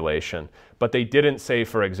that regulation. But they didn't say,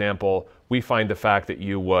 for example, we find the fact that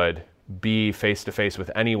you would be face-to-face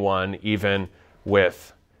with anyone, even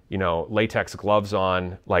with, latex gloves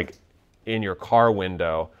on, like in your car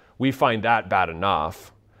window, we find that bad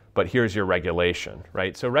enough, but here's your regulation,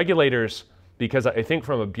 right? So regulators, because I think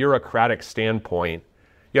from a bureaucratic standpoint,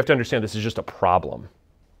 you have to understand this is just a problem.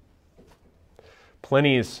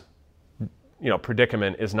 Pliny's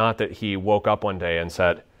predicament is not that he woke up one day and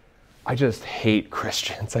said, I just hate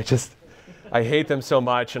Christians. I hate them so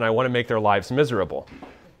much and I want to make their lives miserable.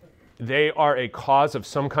 They are a cause of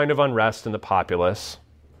some kind of unrest in the populace,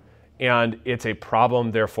 and it's a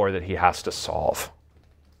problem, therefore, that he has to solve.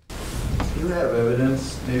 You have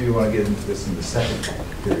evidence, maybe you want to get into this in the second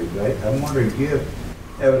period, right? I'm wondering, do you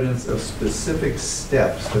have evidence of specific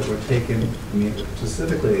steps that were taken,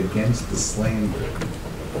 specifically against the slander?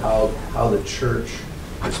 How the church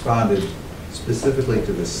responded specifically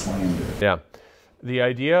to the slander? Yeah. The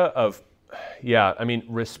idea of,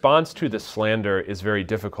 response to the slander is very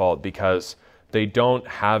difficult because they don't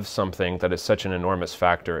have something that is such an enormous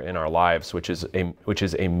factor in our lives, which is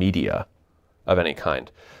a media of any kind.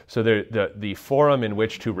 So the forum in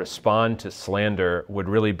which to respond to slander would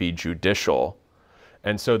really be judicial.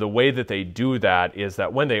 And so the way that they do that is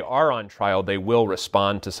that when they are on trial, they will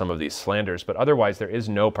respond to some of these slanders, but otherwise there is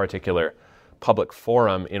no particular public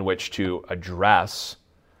forum in which to address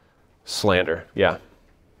slander. Yeah.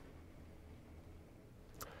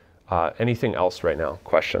 Anything else right now?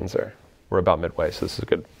 Questions? Or we're about midway, so this is a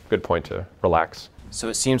good point to relax. So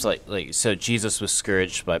it seems like so Jesus was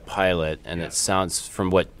scourged by Pilate, and it sounds from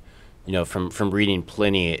what from reading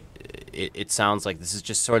Pliny, it sounds like this is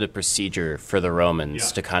just sort of procedure for the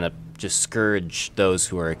Romans to kind of just scourge those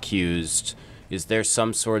who are accused. Is there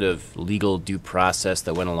some sort of legal due process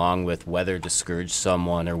that went along with whether to scourge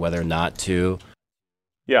someone or whether not to?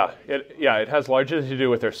 Yeah, it has largely to do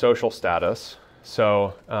with their social status.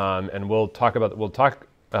 So, and we'll talk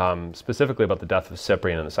specifically about the death of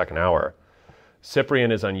Cyprian in the second hour.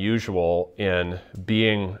 Cyprian is unusual in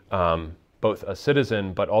being both a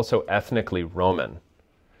citizen but also ethnically Roman.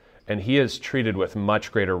 And he is treated with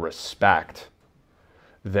much greater respect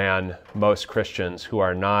than most Christians who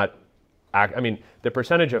are not the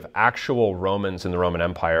percentage of actual Romans in the Roman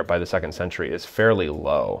Empire by the 2nd century is fairly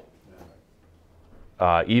low,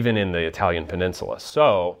 even in the Italian peninsula.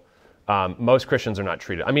 So most Christians are not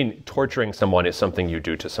treated. Torturing someone is something you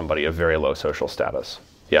do to somebody of very low social status.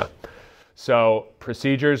 Yeah. So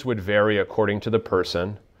procedures would vary according to the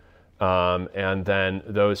person, and then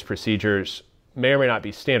those procedures may or may not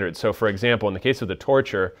be standard. So for example, in the case of the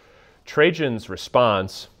torture, Trajan's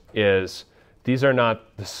response is, these are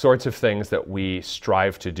not the sorts of things that we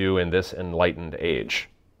strive to do in this enlightened age.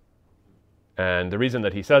 And the reason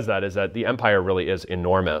that he says that is that the empire really is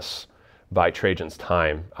enormous by Trajan's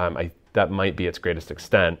time. That might be its greatest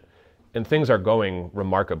extent. And things are going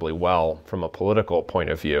remarkably well from a political point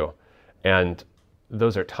of view. And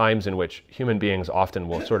those are times in which human beings often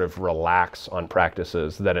will sort of relax on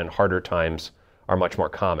practices that in harder times are much more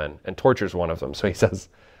common. And torture is one of them. So he says,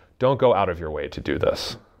 don't go out of your way to do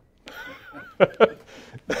this.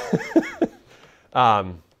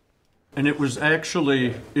 And it was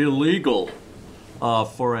actually illegal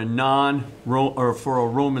for a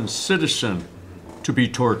Roman citizen to be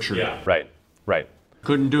tortured. Yeah. Right.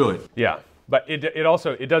 Couldn't do it. Yeah. But it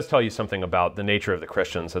also does tell you something about the nature of the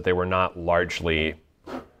Christians, that they were not largely,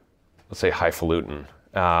 let's say, highfalutin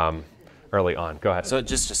early on. Go ahead. So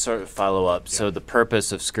just to sort of follow up, so the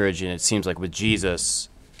purpose of scourging, it seems like with Jesus,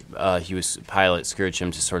 Pilate scourged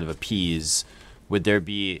him to sort of appease. Would there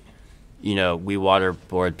be, we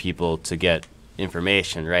waterboard people to get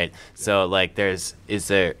information, right? So like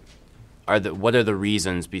what are the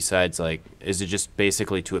reasons besides, like, is it just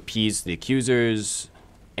basically to appease the accusers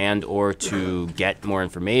and or to get more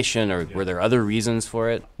information, or were there other reasons for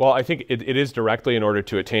it? Well, I think it is directly in order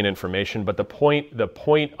to attain information, but the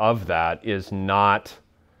point of that is not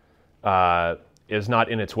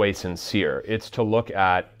in its way sincere. It's to look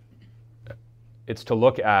at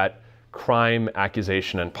crime,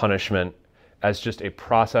 accusation, and punishment as just a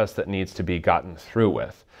process that needs to be gotten through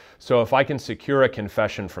with. So if I can secure a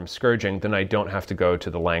confession from scourging, then I don't have to go to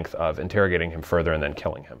the length of interrogating him further and then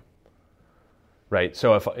killing him. Right?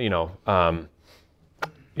 So if,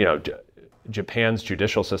 Japan's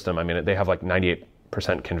judicial system, they have like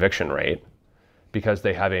 98% conviction rate because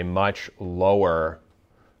they have a much lower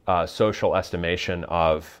social estimation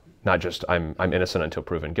of not just I'm innocent until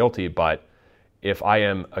proven guilty, but if I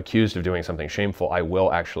am accused of doing something shameful, I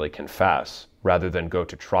will actually confess rather than go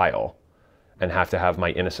to trial and have to have my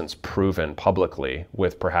innocence proven publicly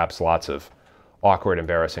with perhaps lots of awkward,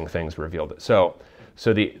 embarrassing things revealed. So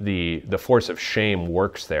the force of shame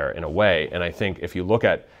works there in a way. And I think if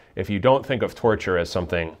you don't think of torture as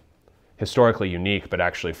something historically unique, but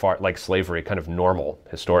actually far like slavery, kind of normal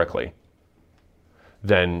historically,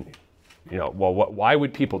 then why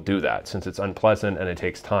would people do that since it's unpleasant and it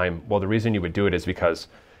takes time? Well, the reason you would do it is because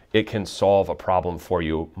it can solve a problem for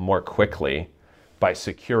you more quickly by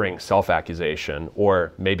securing self-accusation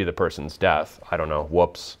or maybe the person's death. I don't know,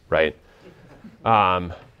 whoops, right?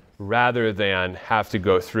 Rather than have to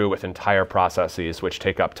go through with entire processes which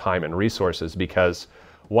take up time and resources, because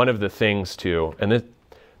one of the things and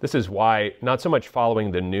this is why, not so much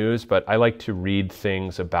following the news, but I like to read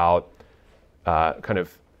things about kind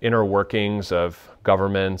of inner workings of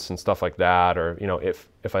governments and stuff like that. Or,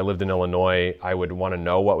 if I lived in Illinois, I would want to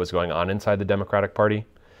know what was going on inside the Democratic Party.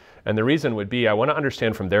 And the reason would be, I want to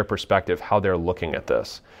understand from their perspective how they're looking at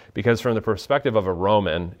this. Because from the perspective of a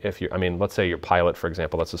Roman, let's say you're Pilate, for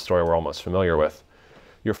example, that's a story we're almost familiar with.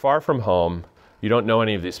 You're far from home, you don't know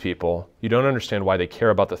any of these people, you don't understand why they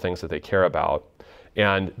care about the things that they care about,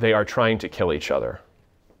 and they are trying to kill each other.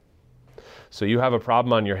 So you have a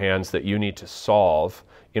problem on your hands that you need to solve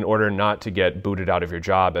in order not to get booted out of your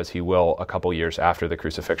job, as he will a couple years after the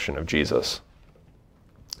crucifixion of Jesus,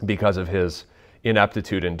 because of his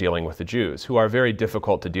ineptitude in dealing with the Jews, who are very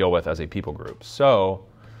difficult to deal with as a people group. So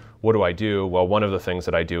what do I do? Well, one of the things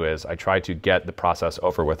that I do is I try to get the process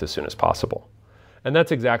over with as soon as possible. And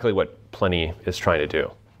that's exactly what Pliny is trying to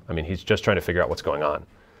do. He's just trying to figure out what's going on.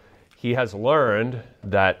 He has learned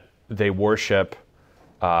that they worship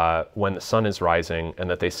when the sun is rising and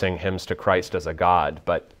that they sing hymns to Christ as a god.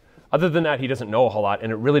 But other than that, he doesn't know a whole lot,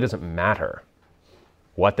 and it really doesn't matter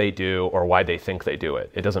what they do or why they think they do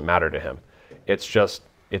it. It doesn't matter to him. It's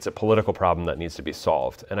a political problem that needs to be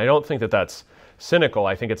solved. And I don't think that that's cynical.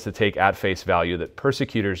 I think it's to take at face value that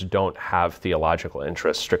persecutors don't have theological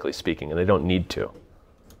interests, strictly speaking, and they don't need to.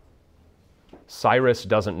 Cyrus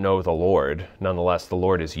doesn't know the Lord. Nonetheless, the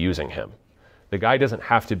Lord is using him. The guy doesn't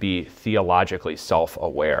have to be theologically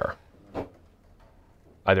self-aware,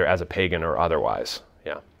 either as a pagan or otherwise.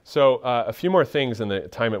 Yeah. So a few more things in the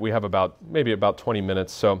time that we have, maybe about 20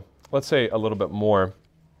 minutes. So let's say a little bit more.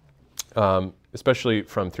 especially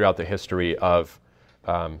from throughout the history of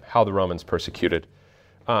how the Romans persecuted.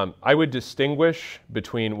 I would distinguish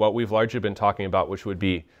between what we've largely been talking about, which would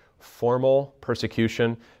be formal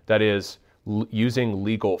persecution, that is, using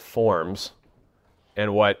legal forms,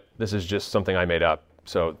 and what, this is just something I made up,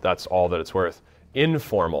 so that's all that it's worth,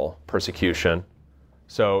 informal persecution,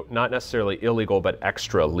 so not necessarily illegal, but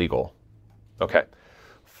extra legal. Okay.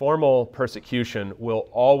 Formal persecution will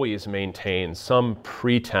always maintain some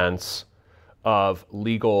pretense of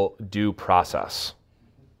legal due process.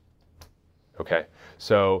 Okay,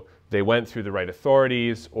 so they went through the right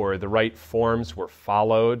authorities or the right forms were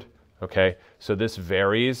followed. Okay, so this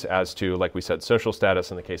varies as to, like we said, social status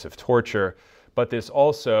in the case of torture, but this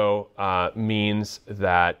also means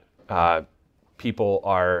that people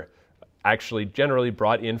are actually generally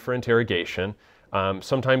brought in for interrogation,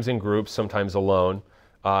 sometimes in groups, sometimes alone,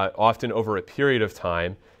 often over a period of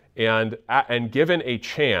time, and given a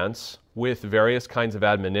chance with various kinds of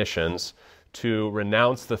admonitions to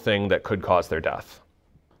renounce the thing that could cause their death.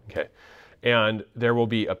 Okay, and there will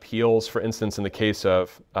be appeals. For instance, in the case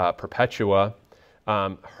of Perpetua,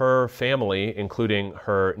 her family, including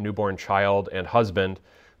her newborn child and husband,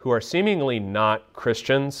 who are seemingly not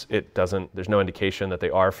Christians, there's no indication that they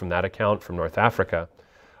are from that account from North Africa,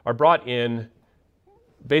 are brought in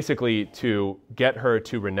basically to get her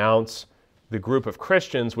to renounce the group of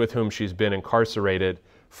Christians with whom she's been incarcerated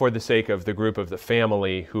for the sake of the group of the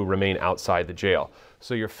family who remain outside the jail.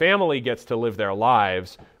 So your family gets to live their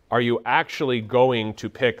lives. Are you actually going to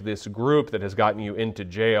pick this group that has gotten you into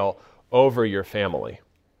jail over your family?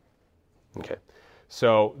 Okay.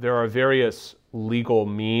 So there are various legal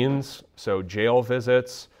means, so jail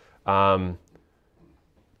visits. But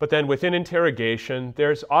then within interrogation,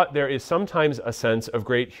 there is sometimes a sense of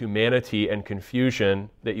great humanity and confusion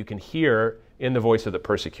that you can hear in the voice of the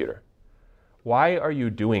persecutor. Why are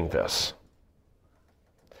you doing this?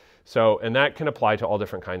 So, and that can apply to all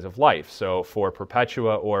different kinds of life. So for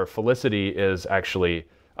Perpetua, or Felicity is actually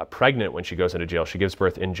pregnant when she goes into jail. She gives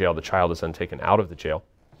birth in jail. The child is then taken out of the jail.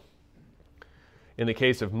 In the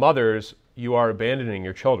case of mothers, you are abandoning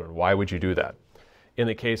your children. Why would you do that? In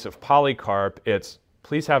the case of Polycarp, it's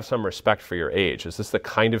please have some respect for your age. Is this the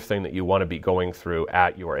kind of thing that you want to be going through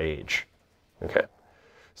at your age? Okay.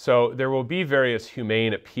 So there will be various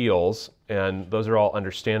humane appeals, and those are all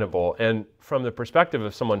understandable. And from the perspective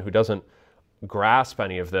of someone who doesn't grasp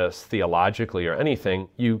any of this theologically or anything,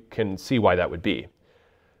 you can see why that would be.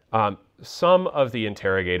 Some of the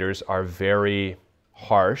interrogators are very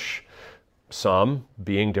harsh. Some,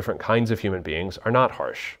 being different kinds of human beings, are not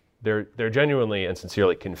harsh. They're genuinely and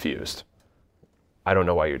sincerely confused. I don't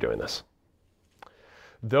know why you're doing this.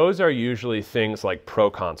 Those are usually things like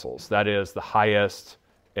proconsuls, that is, the highest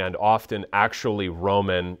and often actually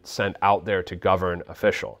Roman sent out there to govern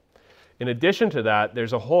official. In addition to that,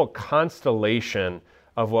 there's a whole constellation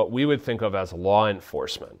of what we would think of as law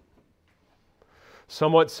enforcement,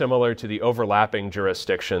 somewhat similar to the overlapping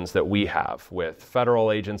jurisdictions that we have with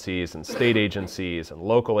federal agencies and state agencies and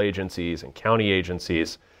local agencies and county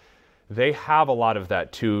agencies. They have a lot of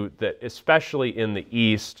that too, that especially in the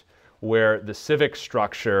East, where the civic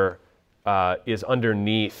structure is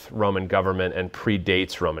underneath Roman government and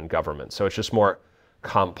predates Roman government. So it's just more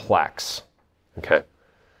complex, okay?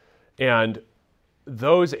 And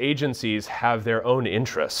those agencies have their own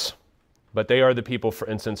interests, but they are the people, for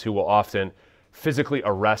instance, who will often physically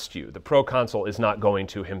arrest you. The proconsul is not going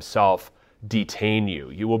to himself detain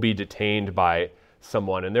you. You will be detained by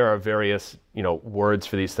someone, and there are various, words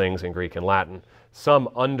for these things in Greek and Latin. Some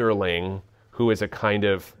underling, who is a kind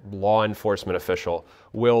of law enforcement official,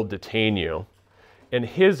 will detain you. And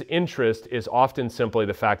his interest is often simply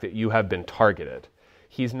the fact that you have been targeted.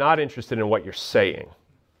 He's not interested in what you're saying.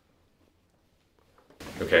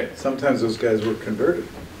 Okay? Sometimes those guys were converted.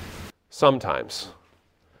 Sometimes.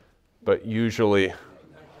 But usually,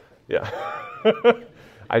 yeah.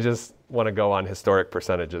 I just want to go on historic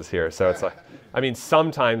percentages here. So it's like,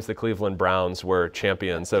 sometimes the Cleveland Browns were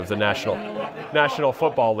champions of the National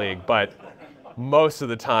Football League, but most of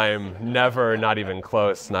the time, never, not even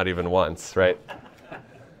close, not even once, right?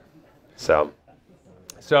 So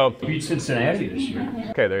beat Cincinnati this year.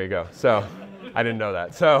 Okay, there you go. So I didn't know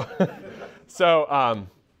that.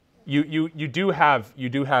 You do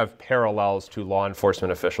have parallels to law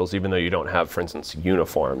enforcement officials, even though you don't have, for instance,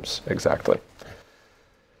 uniforms exactly.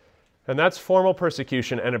 And that's formal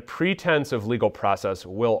persecution, and a pretense of legal process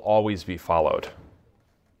will always be followed.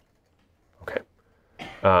 Okay.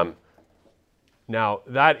 Now,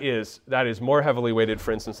 that is more heavily weighted,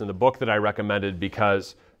 for instance, in the book that I recommended,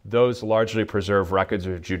 because those largely preserve records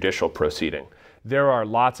of judicial proceeding. There are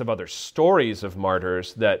lots of other stories of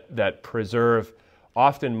martyrs that preserve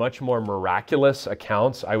often much more miraculous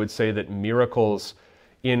accounts. I would say that miracles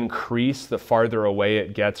increase the farther away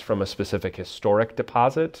it gets from a specific historic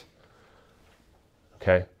deposit.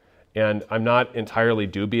 Okay? And I'm not entirely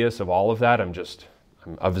dubious of all of that. I'm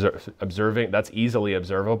observing. That's easily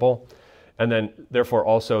observable. And then, therefore,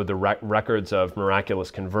 also the records of miraculous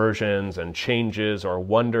conversions and changes or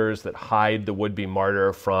wonders that hide the would-be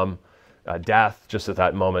martyr from death just at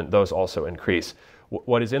that moment, those also increase.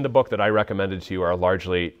 What is in the book that I recommended to you are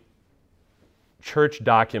largely church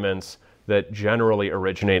documents that generally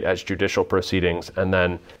originate as judicial proceedings and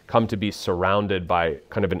then come to be surrounded by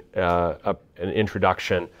kind of an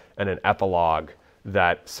introduction and an epilogue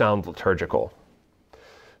that sound liturgical.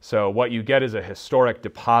 So what you get is a historic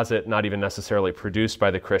deposit, not even necessarily produced by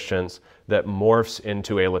the Christians, that morphs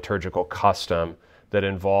into a liturgical custom that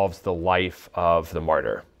involves the life of the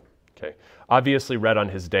martyr. Okay. Obviously read on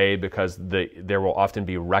his day, because there will often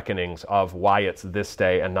be reckonings of why it's this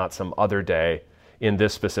day and not some other day in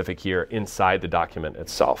this specific year inside the document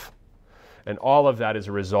itself. And all of that is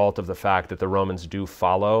a result of the fact that the Romans do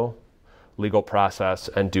follow legal process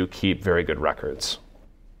and do keep very good records.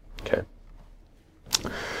 Okay.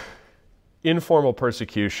 Informal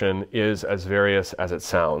persecution is as various as it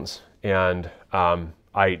sounds, and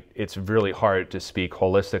it's really hard to speak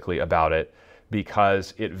holistically about it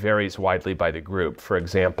because it varies widely by the group. For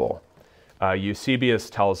example, Eusebius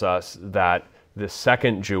tells us that the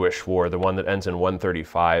second Jewish war, the one that ends in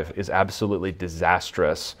 135, is absolutely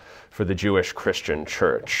disastrous for the Jewish Christian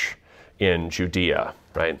church in Judea,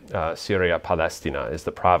 right? Syria, Palestina is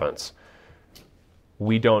the province.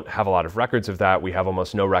 We don't have a lot of records of that. We have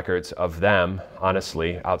almost no records of them,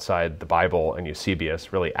 honestly, outside the Bible and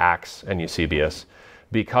Eusebius, really Acts and Eusebius,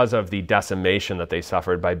 because of the decimation that they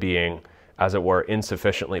suffered by being, as it were,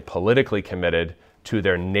 insufficiently politically committed to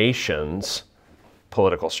their nation's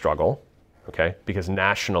political struggle, okay? Because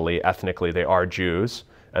nationally, ethnically, they are Jews,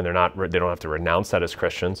 and they don't have to renounce that as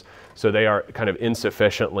Christians. So they are kind of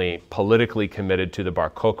insufficiently politically committed to the Bar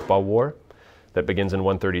Kokhba War that begins in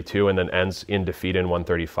 132 and then ends in defeat in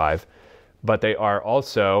 135. But they are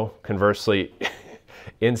also, conversely,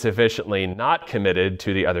 insufficiently not committed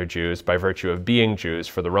to the other Jews by virtue of being Jews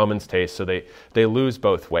for the Romans' taste, so they lose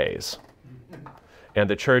both ways. And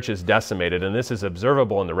the church is decimated, and this is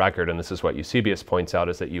observable in the record, and this is what Eusebius points out,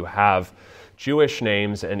 is that you have Jewish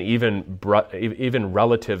names and even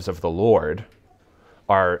relatives of the Lord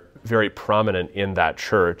are very prominent in that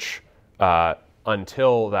church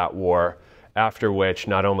until that war, after which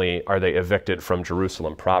not only are they evicted from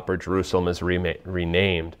Jerusalem proper, Jerusalem is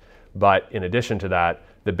renamed, but in addition to that,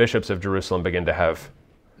 the bishops of Jerusalem begin to have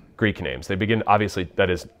Greek names. They begin, obviously, that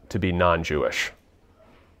is, to be non-Jewish.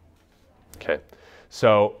 Okay,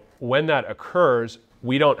 so when that occurs,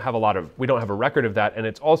 we don't have a record of that, and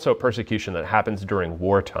it's also persecution that happens during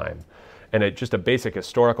wartime. And just a basic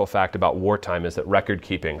historical fact about wartime is that record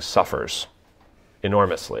keeping suffers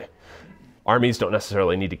enormously. Armies don't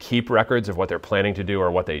necessarily need to keep records of what they're planning to do or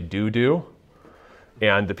what they do.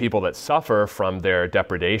 And the people that suffer from their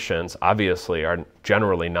depredations obviously are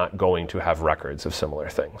generally not going to have records of similar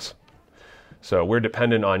things. So we're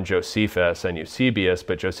dependent on Josephus and Eusebius,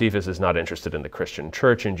 but Josephus is not interested in the Christian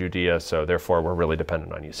church in Judea, so therefore we're really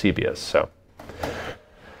dependent on Eusebius. So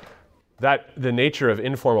that the nature of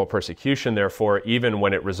informal persecution, therefore, even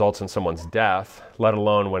when it results in someone's death, let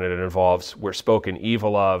alone when it involves we're spoken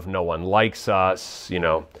evil of, no one likes us,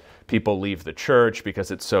 people leave the church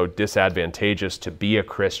because it's so disadvantageous to be a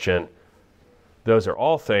Christian, those are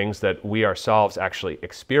all things that we ourselves actually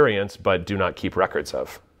experience but do not keep records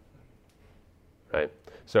of. Right?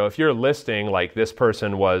 So if you're listing like this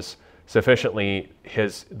person was sufficiently,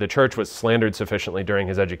 the church was slandered sufficiently during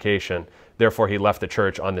his education, therefore he left the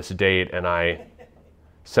church on this date, and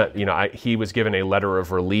he was given a letter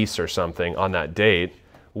of release or something on that date,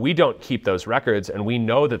 we don't keep those records, and we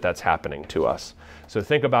know that that's happening to us. So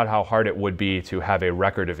think about how hard it would be to have a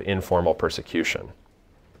record of informal persecution.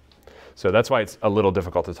 So that's why it's a little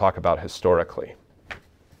difficult to talk about historically.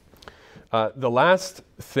 The last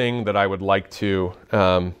thing that I would like to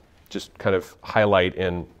just kind of highlight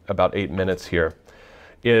in about 8 minutes here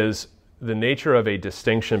is the nature of a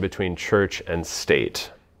distinction between church and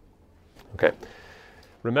state. Okay.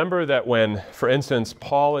 Remember that when, for instance,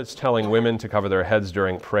 Paul is telling women to cover their heads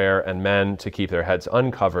during prayer and men to keep their heads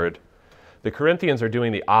uncovered, the Corinthians are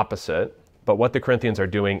doing the opposite, but what the Corinthians are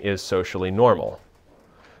doing is socially normal.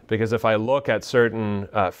 Because if I look at certain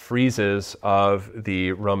friezes of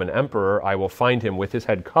the Roman emperor, I will find him with his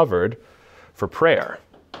head covered for prayer,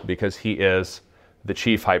 because he is the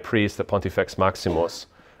chief high priest, the Pontifex Maximus,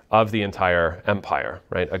 of the entire empire,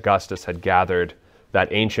 right? Augustus had gathered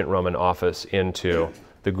that ancient Roman office into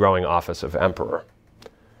the growing office of emperor.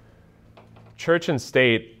 Church and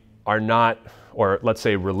state are not, or let's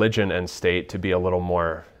say religion and state to be a little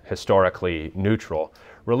more historically neutral.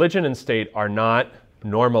 Religion and state are not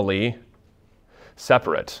normally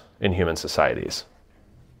separate in human societies.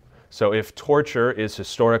 So if torture is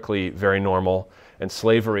historically very normal and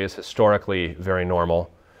slavery is historically very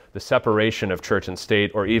normal, the separation of church and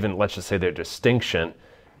state, or even let's just say their distinction,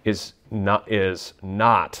 is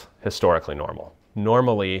not historically normal.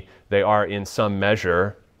 Normally, they are in some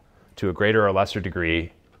measure, to a greater or lesser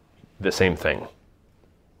degree, the same thing,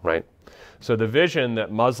 right? So the vision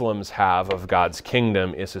that Muslims have of God's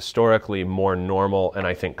kingdom is historically more normal and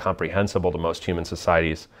I think comprehensible to most human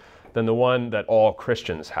societies than the one that all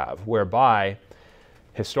Christians have, whereby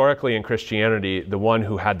historically in Christianity, the one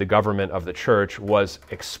who had the government of the church was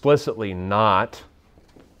explicitly not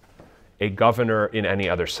a governor in any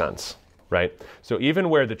other sense, right? So even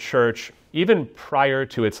where the church, even prior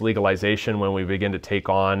to its legalization, when we begin to take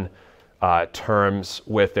on terms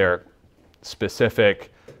with their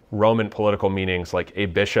specific Roman political meanings, like a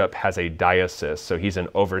bishop has a diocese, so he's an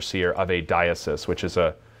overseer of a diocese, which is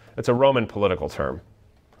it's a Roman political term,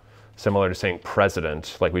 similar to saying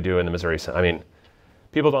president, like we do in the Missouri Senate. I mean,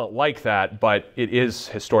 people don't like that, but it is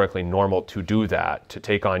historically normal to do that, to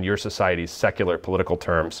take on your society's secular political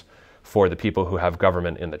terms for the people who have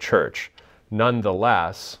government in the church.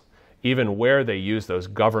 Nonetheless, even where they use those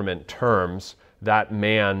government terms, that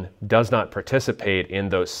man does not participate in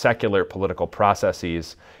those secular political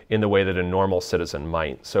processes in the way that a normal citizen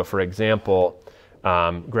might. So for example,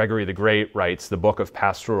 Gregory the Great writes the book of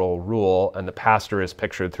pastoral rule, and the pastor is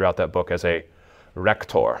pictured throughout that book as a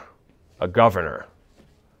rector, a governor,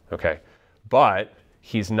 okay? But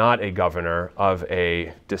he's not a governor of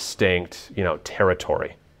a distinct,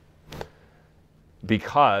 territory,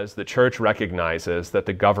 because the church recognizes that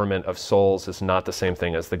the government of souls is not the same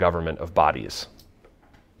thing as the government of bodies.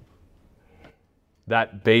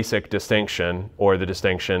 That basic distinction, or the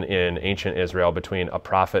distinction in ancient Israel between a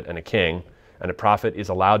prophet and a prophet is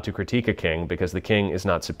allowed to critique a king because the king is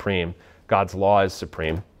not supreme. God's law is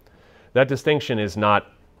supreme. That distinction is not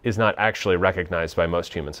actually recognized by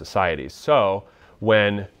most human societies. So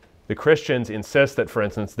when the Christians insist that, for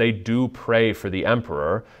instance, they do pray for the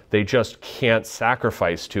emperor, they just can't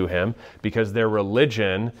sacrifice to him because their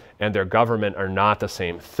religion and their government are not the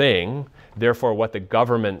same thing. Therefore, what the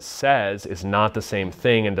government says is not the same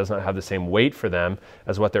thing and does not have the same weight for them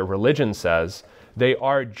as what their religion says. They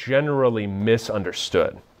are generally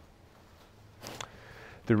misunderstood.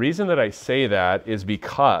 The reason that I say that is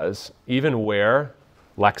because even where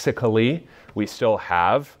lexically we still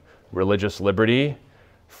have religious liberty,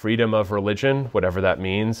 freedom of religion, whatever that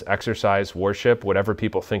means, exercise, worship, whatever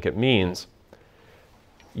people think it means,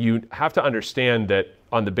 you have to understand that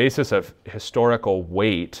on the basis of historical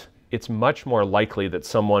weight, it's much more likely that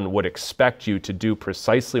someone would expect you to do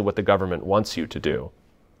precisely what the government wants you to do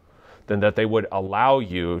than that they would allow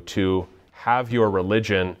you to have your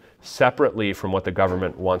religion separately from what the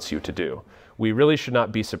government wants you to do. We really should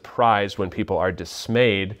not be surprised when people are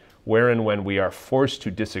dismayed where and when we are forced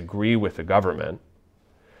to disagree with the government,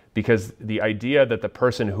 because the idea that the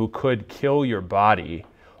person who could kill your body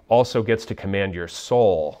also gets to command your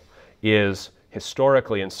soul is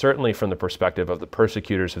historically, and certainly from the perspective of the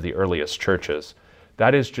persecutors of the earliest churches,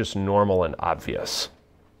 that is just normal and obvious.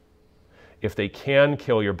 If they can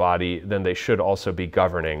kill your body, then they should also be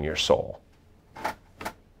governing your soul.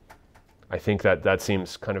 I think that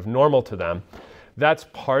seems kind of normal to them. That's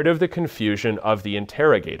part of the confusion of the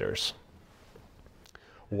interrogators.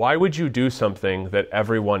 Why would you do something that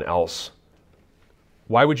everyone else,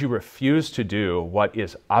 why would you refuse to do what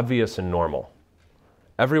is obvious and normal?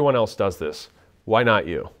 Everyone else does this. Why not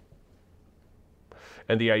you?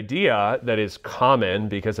 And the idea that is common,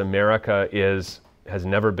 because America has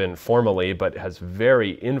never been formally, but has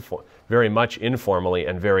very much informally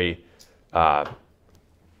and very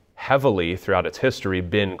heavily throughout its history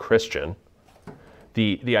been Christian.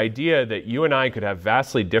 The idea that you and I could have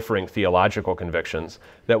vastly differing theological convictions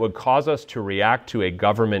that would cause us to react to a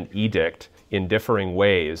government edict in differing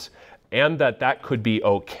ways, and that could be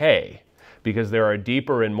okay, because there are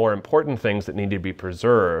deeper and more important things that need to be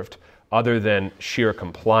preserved other than sheer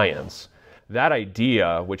compliance. That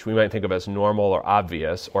idea, which we might think of as normal or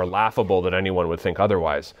obvious or laughable that anyone would think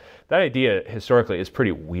otherwise, that idea historically is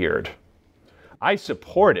pretty weird. I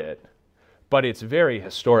support it, but it's very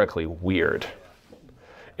historically weird.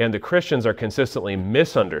 And the Christians are consistently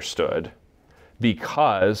misunderstood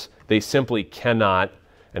because they simply cannot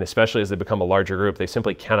and especially as they become a larger group, they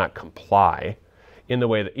simply cannot comply in the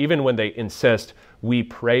way that, even when they insist, we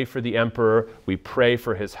pray for the emperor, we pray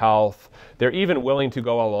for his health, they're even willing to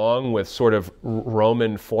go along with sort of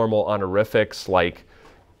Roman formal honorifics like,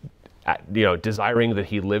 desiring that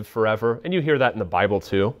he live forever. And you hear that in the Bible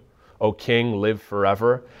too. O king, live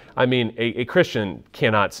forever. I mean, a Christian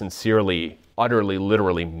cannot sincerely, utterly,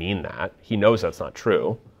 literally mean that. He knows that's not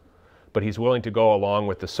true, but he's willing to go along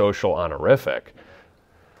with the social honorific.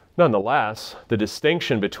 Nonetheless, the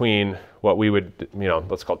distinction between what we would,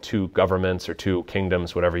 let's call two governments or two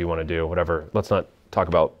kingdoms, whatever you want to do, whatever. Let's not talk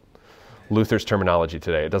about Luther's terminology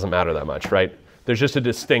today. It doesn't matter that much, right? There's just a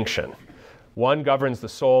distinction. One governs the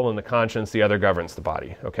soul and the conscience, the other governs the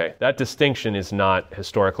body, okay? That distinction is not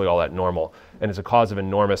historically all that normal and is a cause of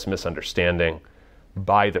enormous misunderstanding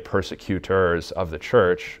by the persecutors of the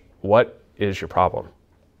church. What is your problem?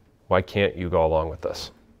 Why can't you go along with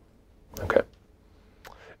this? Okay.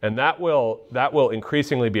 And that will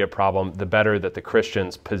increasingly be a problem the better that the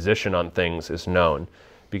Christians' position on things is known.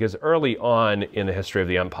 Because early on in the history of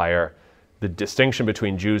the empire, the distinction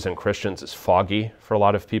between Jews and Christians is foggy for a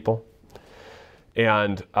lot of people.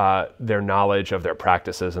 And their knowledge of their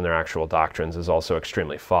practices and their actual doctrines is also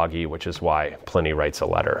extremely foggy, which is why Pliny writes a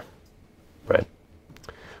letter, right?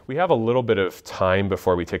 We have a little bit of time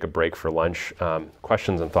before we take a break for lunch.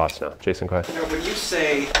 Questions and thoughts now. Jason, go ahead. Now, when you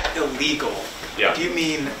say illegal, do you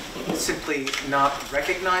mean simply not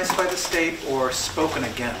recognized by the state or spoken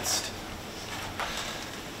against?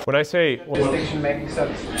 When I say... Distinction making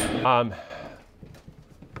sense.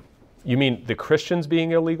 You mean the Christians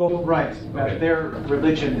being illegal? Right. Their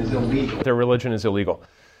religion is illegal. Their religion is illegal.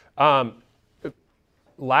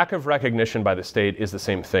 Lack of recognition by the state is the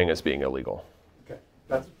same thing as being illegal. Okay.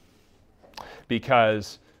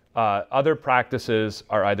 Because other practices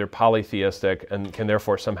are either polytheistic and can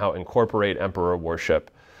therefore somehow incorporate emperor worship,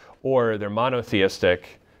 or they're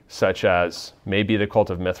monotheistic, such as maybe the cult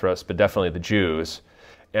of Mithras, but definitely the Jews,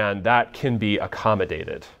 and that can be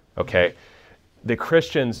accommodated, okay? The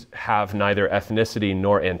Christians have neither ethnicity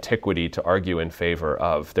nor antiquity to argue in favor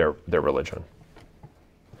of their religion.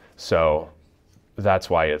 So that's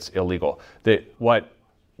why it's illegal.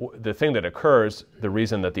 The thing that occurs, the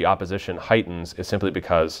reason that the opposition heightens is simply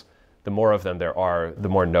because the more of them there are, the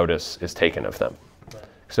more notice is taken of them. Right.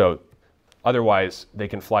 So otherwise they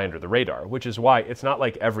can fly under the radar, which is why it's not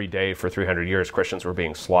like every day for 300 years Christians were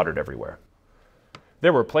being slaughtered everywhere.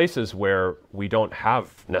 There were places where we don't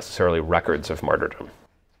have necessarily records of martyrdom.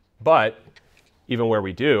 But even where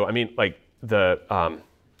we do, I mean, like the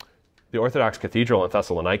Orthodox Cathedral in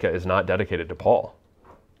Thessalonica is not dedicated to Paul.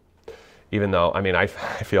 Even though, I mean, I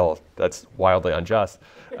feel that's wildly unjust.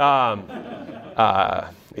 He's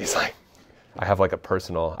like, I have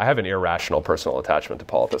an irrational personal attachment to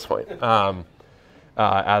Paul at this point.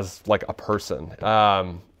 As like a person.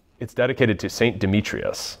 It's dedicated to Saint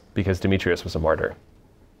Demetrius, because Demetrius was a martyr.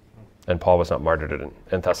 And Paul was not martyred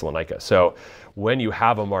in Thessalonica. So when you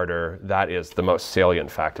have a martyr, that is the most salient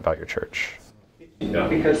fact about your church. Yeah.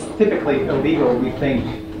 Because typically illegal, we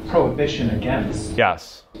think prohibition against.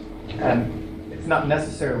 Yes. And it's not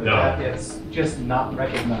necessarily that, it's just not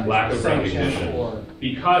recognized. Lack of recognition. Or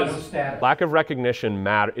because lack of recognition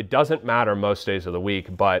it doesn't matter most days of the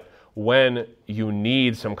week, but when you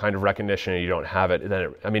need some kind of recognition and you don't have it,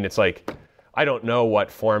 then it's like, I don't know what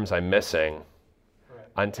forms I'm missing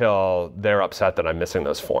until they're upset that I'm missing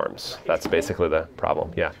those forms. That's basically the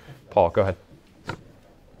problem. Yeah. Paul, go ahead.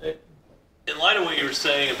 In light of what you were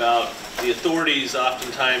saying about the authorities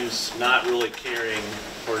oftentimes not really caring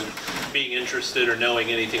or being interested or knowing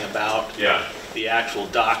anything about the actual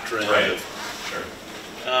doctrine,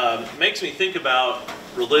 makes me think about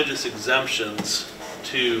religious exemptions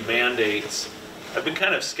to mandates. I've been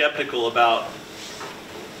kind of skeptical about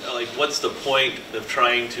what's the point of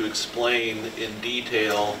trying to explain in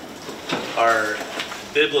detail our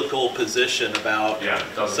biblical position about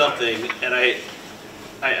something, and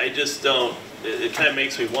I just don't. It kind of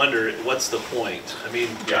makes me wonder, what's the point? I mean,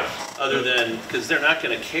 other than, because they're not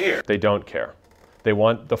going to care. They don't care. They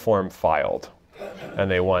want the form filed,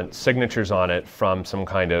 and they want signatures on it from some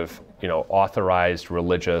kind of, authorized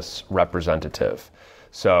religious representative.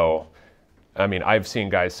 So, I mean, I've seen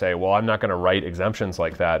guys say, well, I'm not going to write exemptions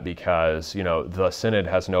like that because, the Synod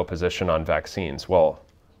has no position on vaccines. Well,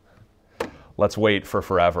 let's wait for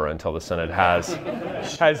forever until the Synod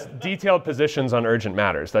has detailed positions on urgent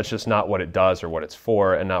matters. That's just not what it does or what it's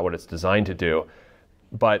for and not what it's designed to do.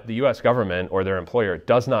 But the U.S. government or their employer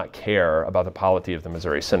does not care about the polity of the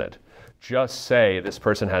Missouri Synod. Just say this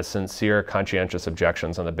person has sincere, conscientious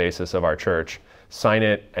objections on the basis of our church, sign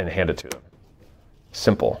it and hand it to them.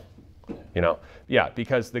 Simple. Yeah,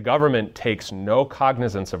 because the government takes no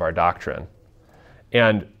cognizance of our doctrine.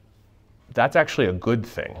 And that's actually a good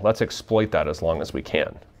thing. Let's exploit that as long as we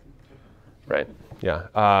can. Right?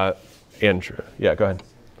 Yeah. Andrew. Yeah, go ahead.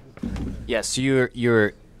 Yeah, so you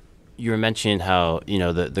were mentioning how,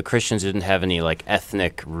 the Christians didn't have any like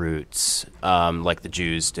ethnic roots like the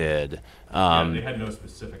Jews did. They had no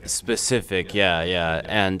specific. Yeah.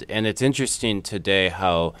 And it's interesting today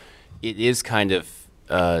how it is kind of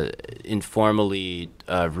informally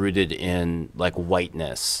rooted in like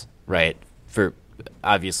whiteness, right? For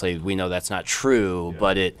obviously we know that's not true,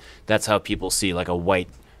 but that's how people see like a white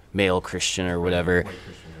male Christian or whatever. White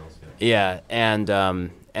Christian males, yeah,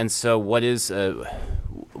 and so is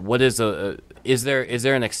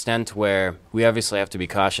there an extent where we obviously have to be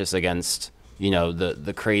cautious against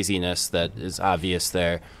the craziness that is obvious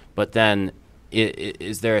there, but then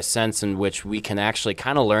is there a sense in which we can actually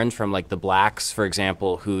kind of learn from like the blacks, for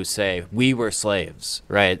example, who say we were slaves,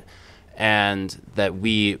 right? And that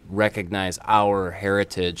we recognize our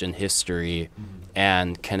heritage and history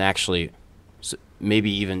and can actually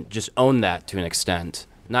maybe even just own that to an extent.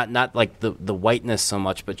 Not like the whiteness so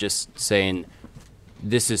much, but just saying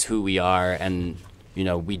this is who we are, and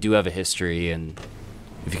we do have a history. And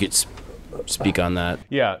if you could speak on that.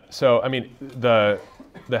 Yeah. So I mean, the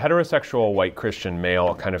heterosexual white Christian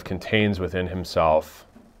male kind of contains within himself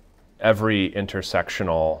every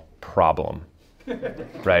intersectional problem,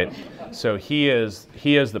 right? So he is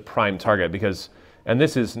the prime target because, and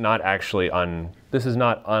this is not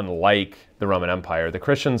unlike the Roman Empire. The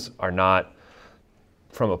Christians are not,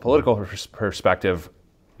 from a political perspective,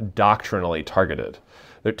 doctrinally targeted.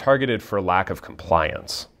 They're targeted for lack of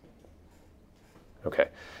compliance. Okay.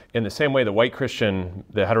 In the same way, the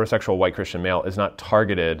heterosexual white Christian male is not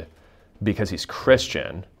targeted because he's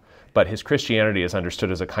Christian, but his Christianity is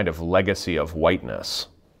understood as a kind of legacy of whiteness,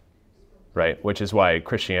 right? Which is why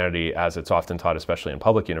Christianity, as it's often taught, especially in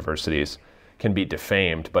public universities, can be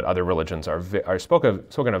defamed, but other religions are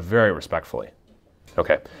spoken of very respectfully.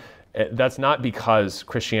 Okay. That's not because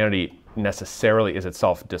Christianity necessarily is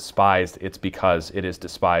itself despised, it's because it is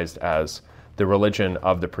despised as the religion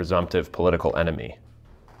of the presumptive political enemy,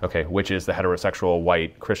 okay, which is the heterosexual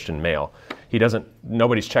white Christian male.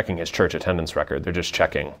 Nobody's checking his church attendance record, they're just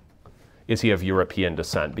checking, is he of European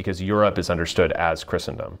descent? Because Europe is understood as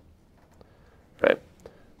Christendom, right?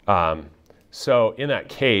 So in that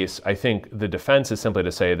case, I think the defense is simply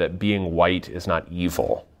to say that being white is not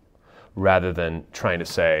evil, rather than trying to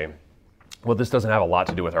say, well, this doesn't have a lot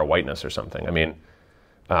to do with our whiteness or something. I mean,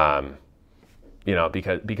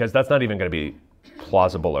 because that's not even going to be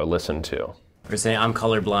plausible or listened to. Or saying I'm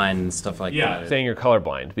colorblind and stuff like that. Yeah, saying you're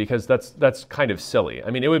colorblind, because that's kind of silly. I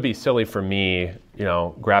mean, it would be silly for me,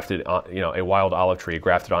 grafted, a wild olive tree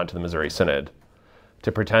grafted onto the Missouri Synod,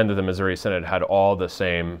 to pretend that the Missouri Synod had all the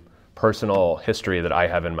same personal history that I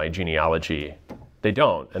have in my genealogy. They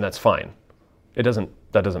don't, and that's fine. That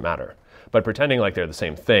doesn't matter. But pretending like they're the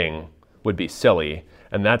same thing would be silly,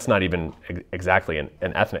 and that's not even exactly an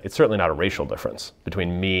ethnic, it's certainly not a racial difference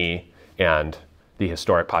between me and the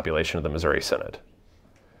historic population of the Missouri Synod.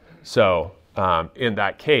 So in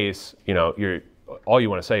that case, all you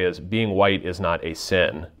want to say is being white is not a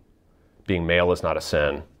sin, being male is not a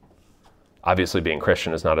sin, obviously being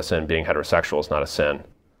Christian is not a sin, being heterosexual is not a sin,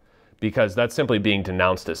 because that's simply being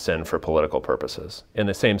denounced as sin for political purposes. In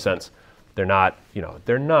the same sense, they're not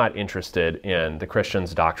interested in the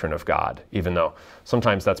Christian's doctrine of God, even though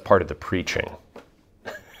sometimes that's part of the preaching.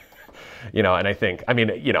 And I think,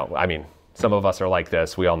 some of us are like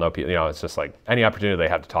this. We all know people, it's just like any opportunity they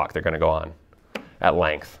have to talk, they're going to go on at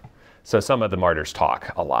length. So some of the martyrs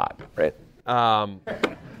talk a lot, right?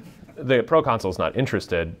 The proconsul is not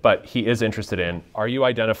interested, but he is interested in, are you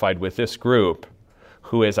identified with this group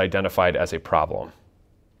who is identified as a problem?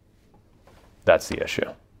 That's the issue.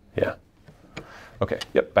 Yeah. Okay,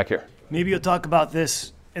 yep, back here. Maybe you'll talk about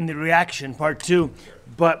this in the reaction, part 2,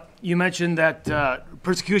 but you mentioned that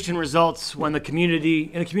persecution results when in a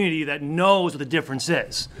community that knows what the difference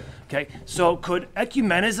is. Okay, so could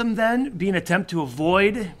ecumenism then be an attempt to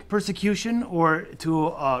avoid persecution or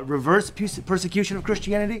to reverse persecution of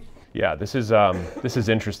Christianity? Yeah, this is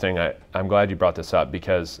interesting. I'm glad you brought this up,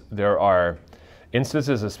 because there are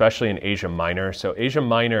instances, especially in Asia Minor. So Asia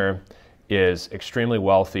Minor is extremely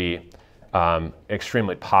wealthy,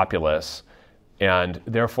 extremely populous, and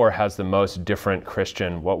therefore has the most different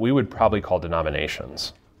Christian, what we would probably call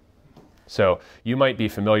denominations. So you might be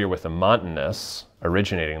familiar with the Montanists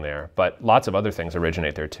originating there, but lots of other things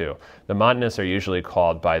originate there too. The Montanists are usually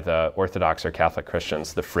called by the Orthodox or Catholic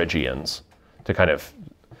Christians the Phrygians, to kind of,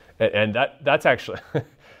 and that's actually,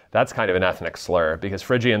 that's kind of an ethnic slur because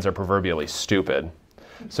Phrygians are proverbially stupid.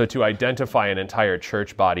 So to identify an entire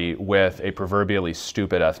church body with a proverbially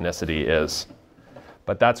stupid ethnicity is,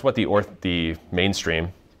 but that's what the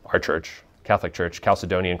mainstream, our church, Catholic Church,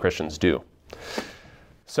 Chalcedonian Christians do.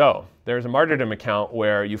 So there's a martyrdom account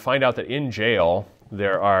where you find out that in jail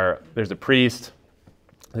there's a priest,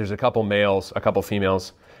 there's a couple males, a couple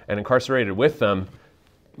females, and incarcerated with them,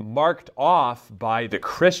 marked off by the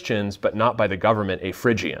Christians but not by the government, a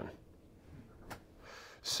Phrygian.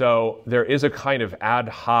 So there is a kind of ad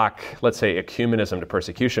hoc, let's say, ecumenism to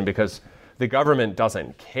persecution because the government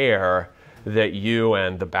doesn't care that you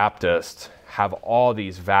and the Baptists have all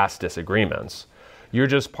these vast disagreements. You're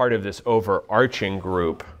just part of this overarching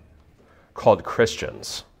group called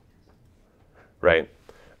Christians, right?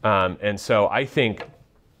 And so I think,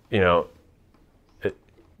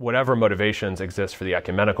 whatever motivations exist for the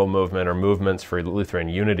ecumenical movement or movements for Lutheran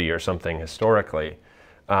unity or something historically,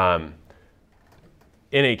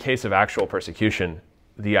 in a case of actual persecution,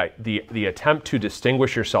 the attempt to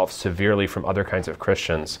distinguish yourself severely from other kinds of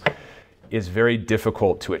Christians is very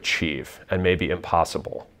difficult to achieve and maybe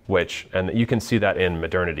impossible, and you can see that in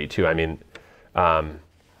modernity too. I mean,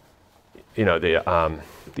 the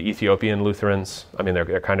Ethiopian Lutherans, I mean,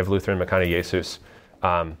 they're kind of Lutheran, but kind of Jesus.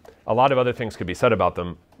 A lot of other things could be said about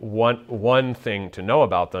them. One thing to know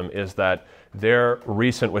about them is that their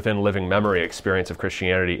recent within living memory experience of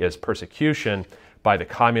Christianity is persecution by the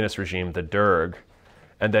communist regime, the Derg,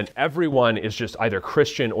 and then everyone is just either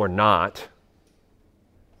Christian or not.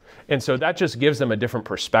 And so that just gives them a different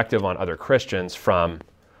perspective on other Christians from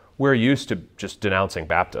we're used to just denouncing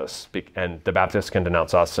Baptists, and the Baptists can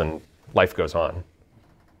denounce us and life goes on,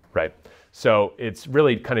 right? So it's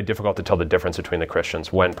really kind of difficult to tell the difference between the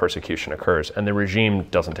Christians when persecution occurs, and the regime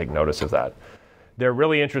doesn't take notice of that. They're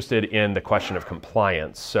really interested in the question of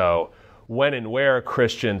compliance. So when and where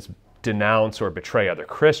Christians denounce or betray other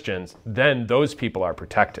Christians, then those people are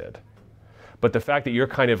protected. But the fact that you're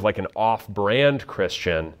kind of like an off-brand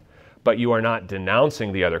Christian, but you are not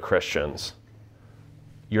denouncing the other Christians,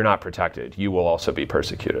 you're not protected. You will also be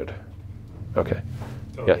persecuted. Okay.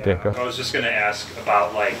 Dan, go. I was just going to ask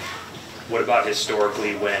about, what about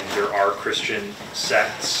historically when there are Christian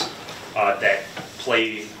sects that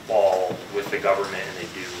play ball with the government and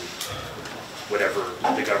they do whatever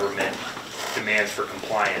the government demands for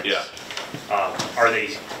compliance? Yeah. Are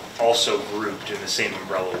they also grouped in the same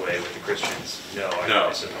umbrella way with the Christians?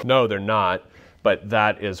 No, they're not. But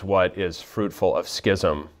that is what is fruitful of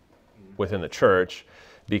schism within the church,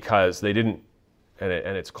 because they didn't, and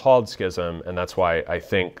it's called schism, and that's why I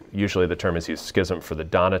think usually the term is used, schism, for the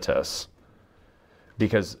Donatists,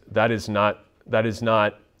 because that is not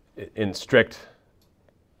in strict,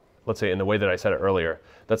 let's say in the way that I said it earlier,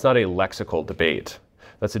 that's not a lexical debate.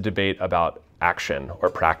 That's a debate about action or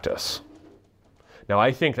practice. Now,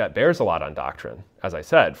 I think that bears a lot on doctrine, as I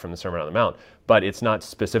said, from the Sermon on the Mount, but it's not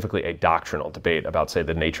specifically a doctrinal debate about, say,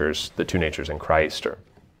 the two natures in Christ or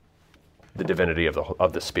the divinity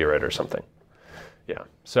of the Spirit or something. Yeah.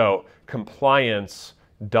 So compliance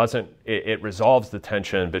it resolves the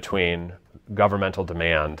tension between governmental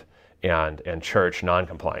demand and church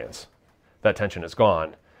non-compliance. That tension is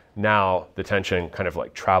gone. Now the tension kind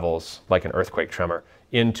of travels like an earthquake tremor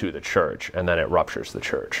into the church, and then it ruptures the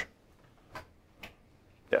church.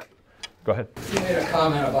 Yeah. Go ahead. You made a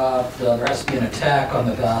comment about there has to be an attack on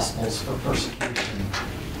the Gospels for persecution.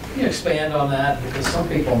 Can you expand on that? Because some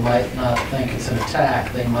people might not think it's an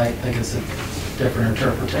attack. They might think it's a different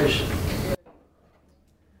interpretation.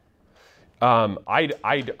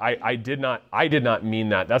 I did not mean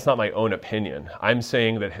that. That's not my own opinion. I'm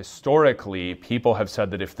saying that historically, people have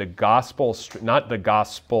said that if the gospel, not the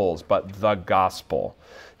Gospels, but the gospel,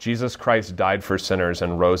 Jesus Christ died for sinners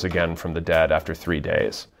and rose again from the dead after 3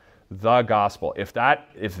 days. The gospel. If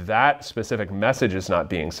that specific message is not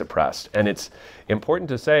being suppressed, and it's important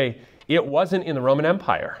to say, it wasn't in the Roman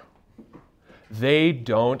Empire. They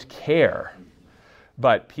don't care.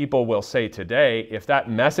 But people will say today, if that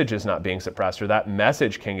message is not being suppressed or that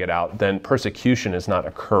message can get out, then persecution is not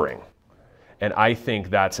occurring. And I think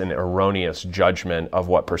that's an erroneous judgment of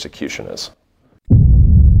what persecution is.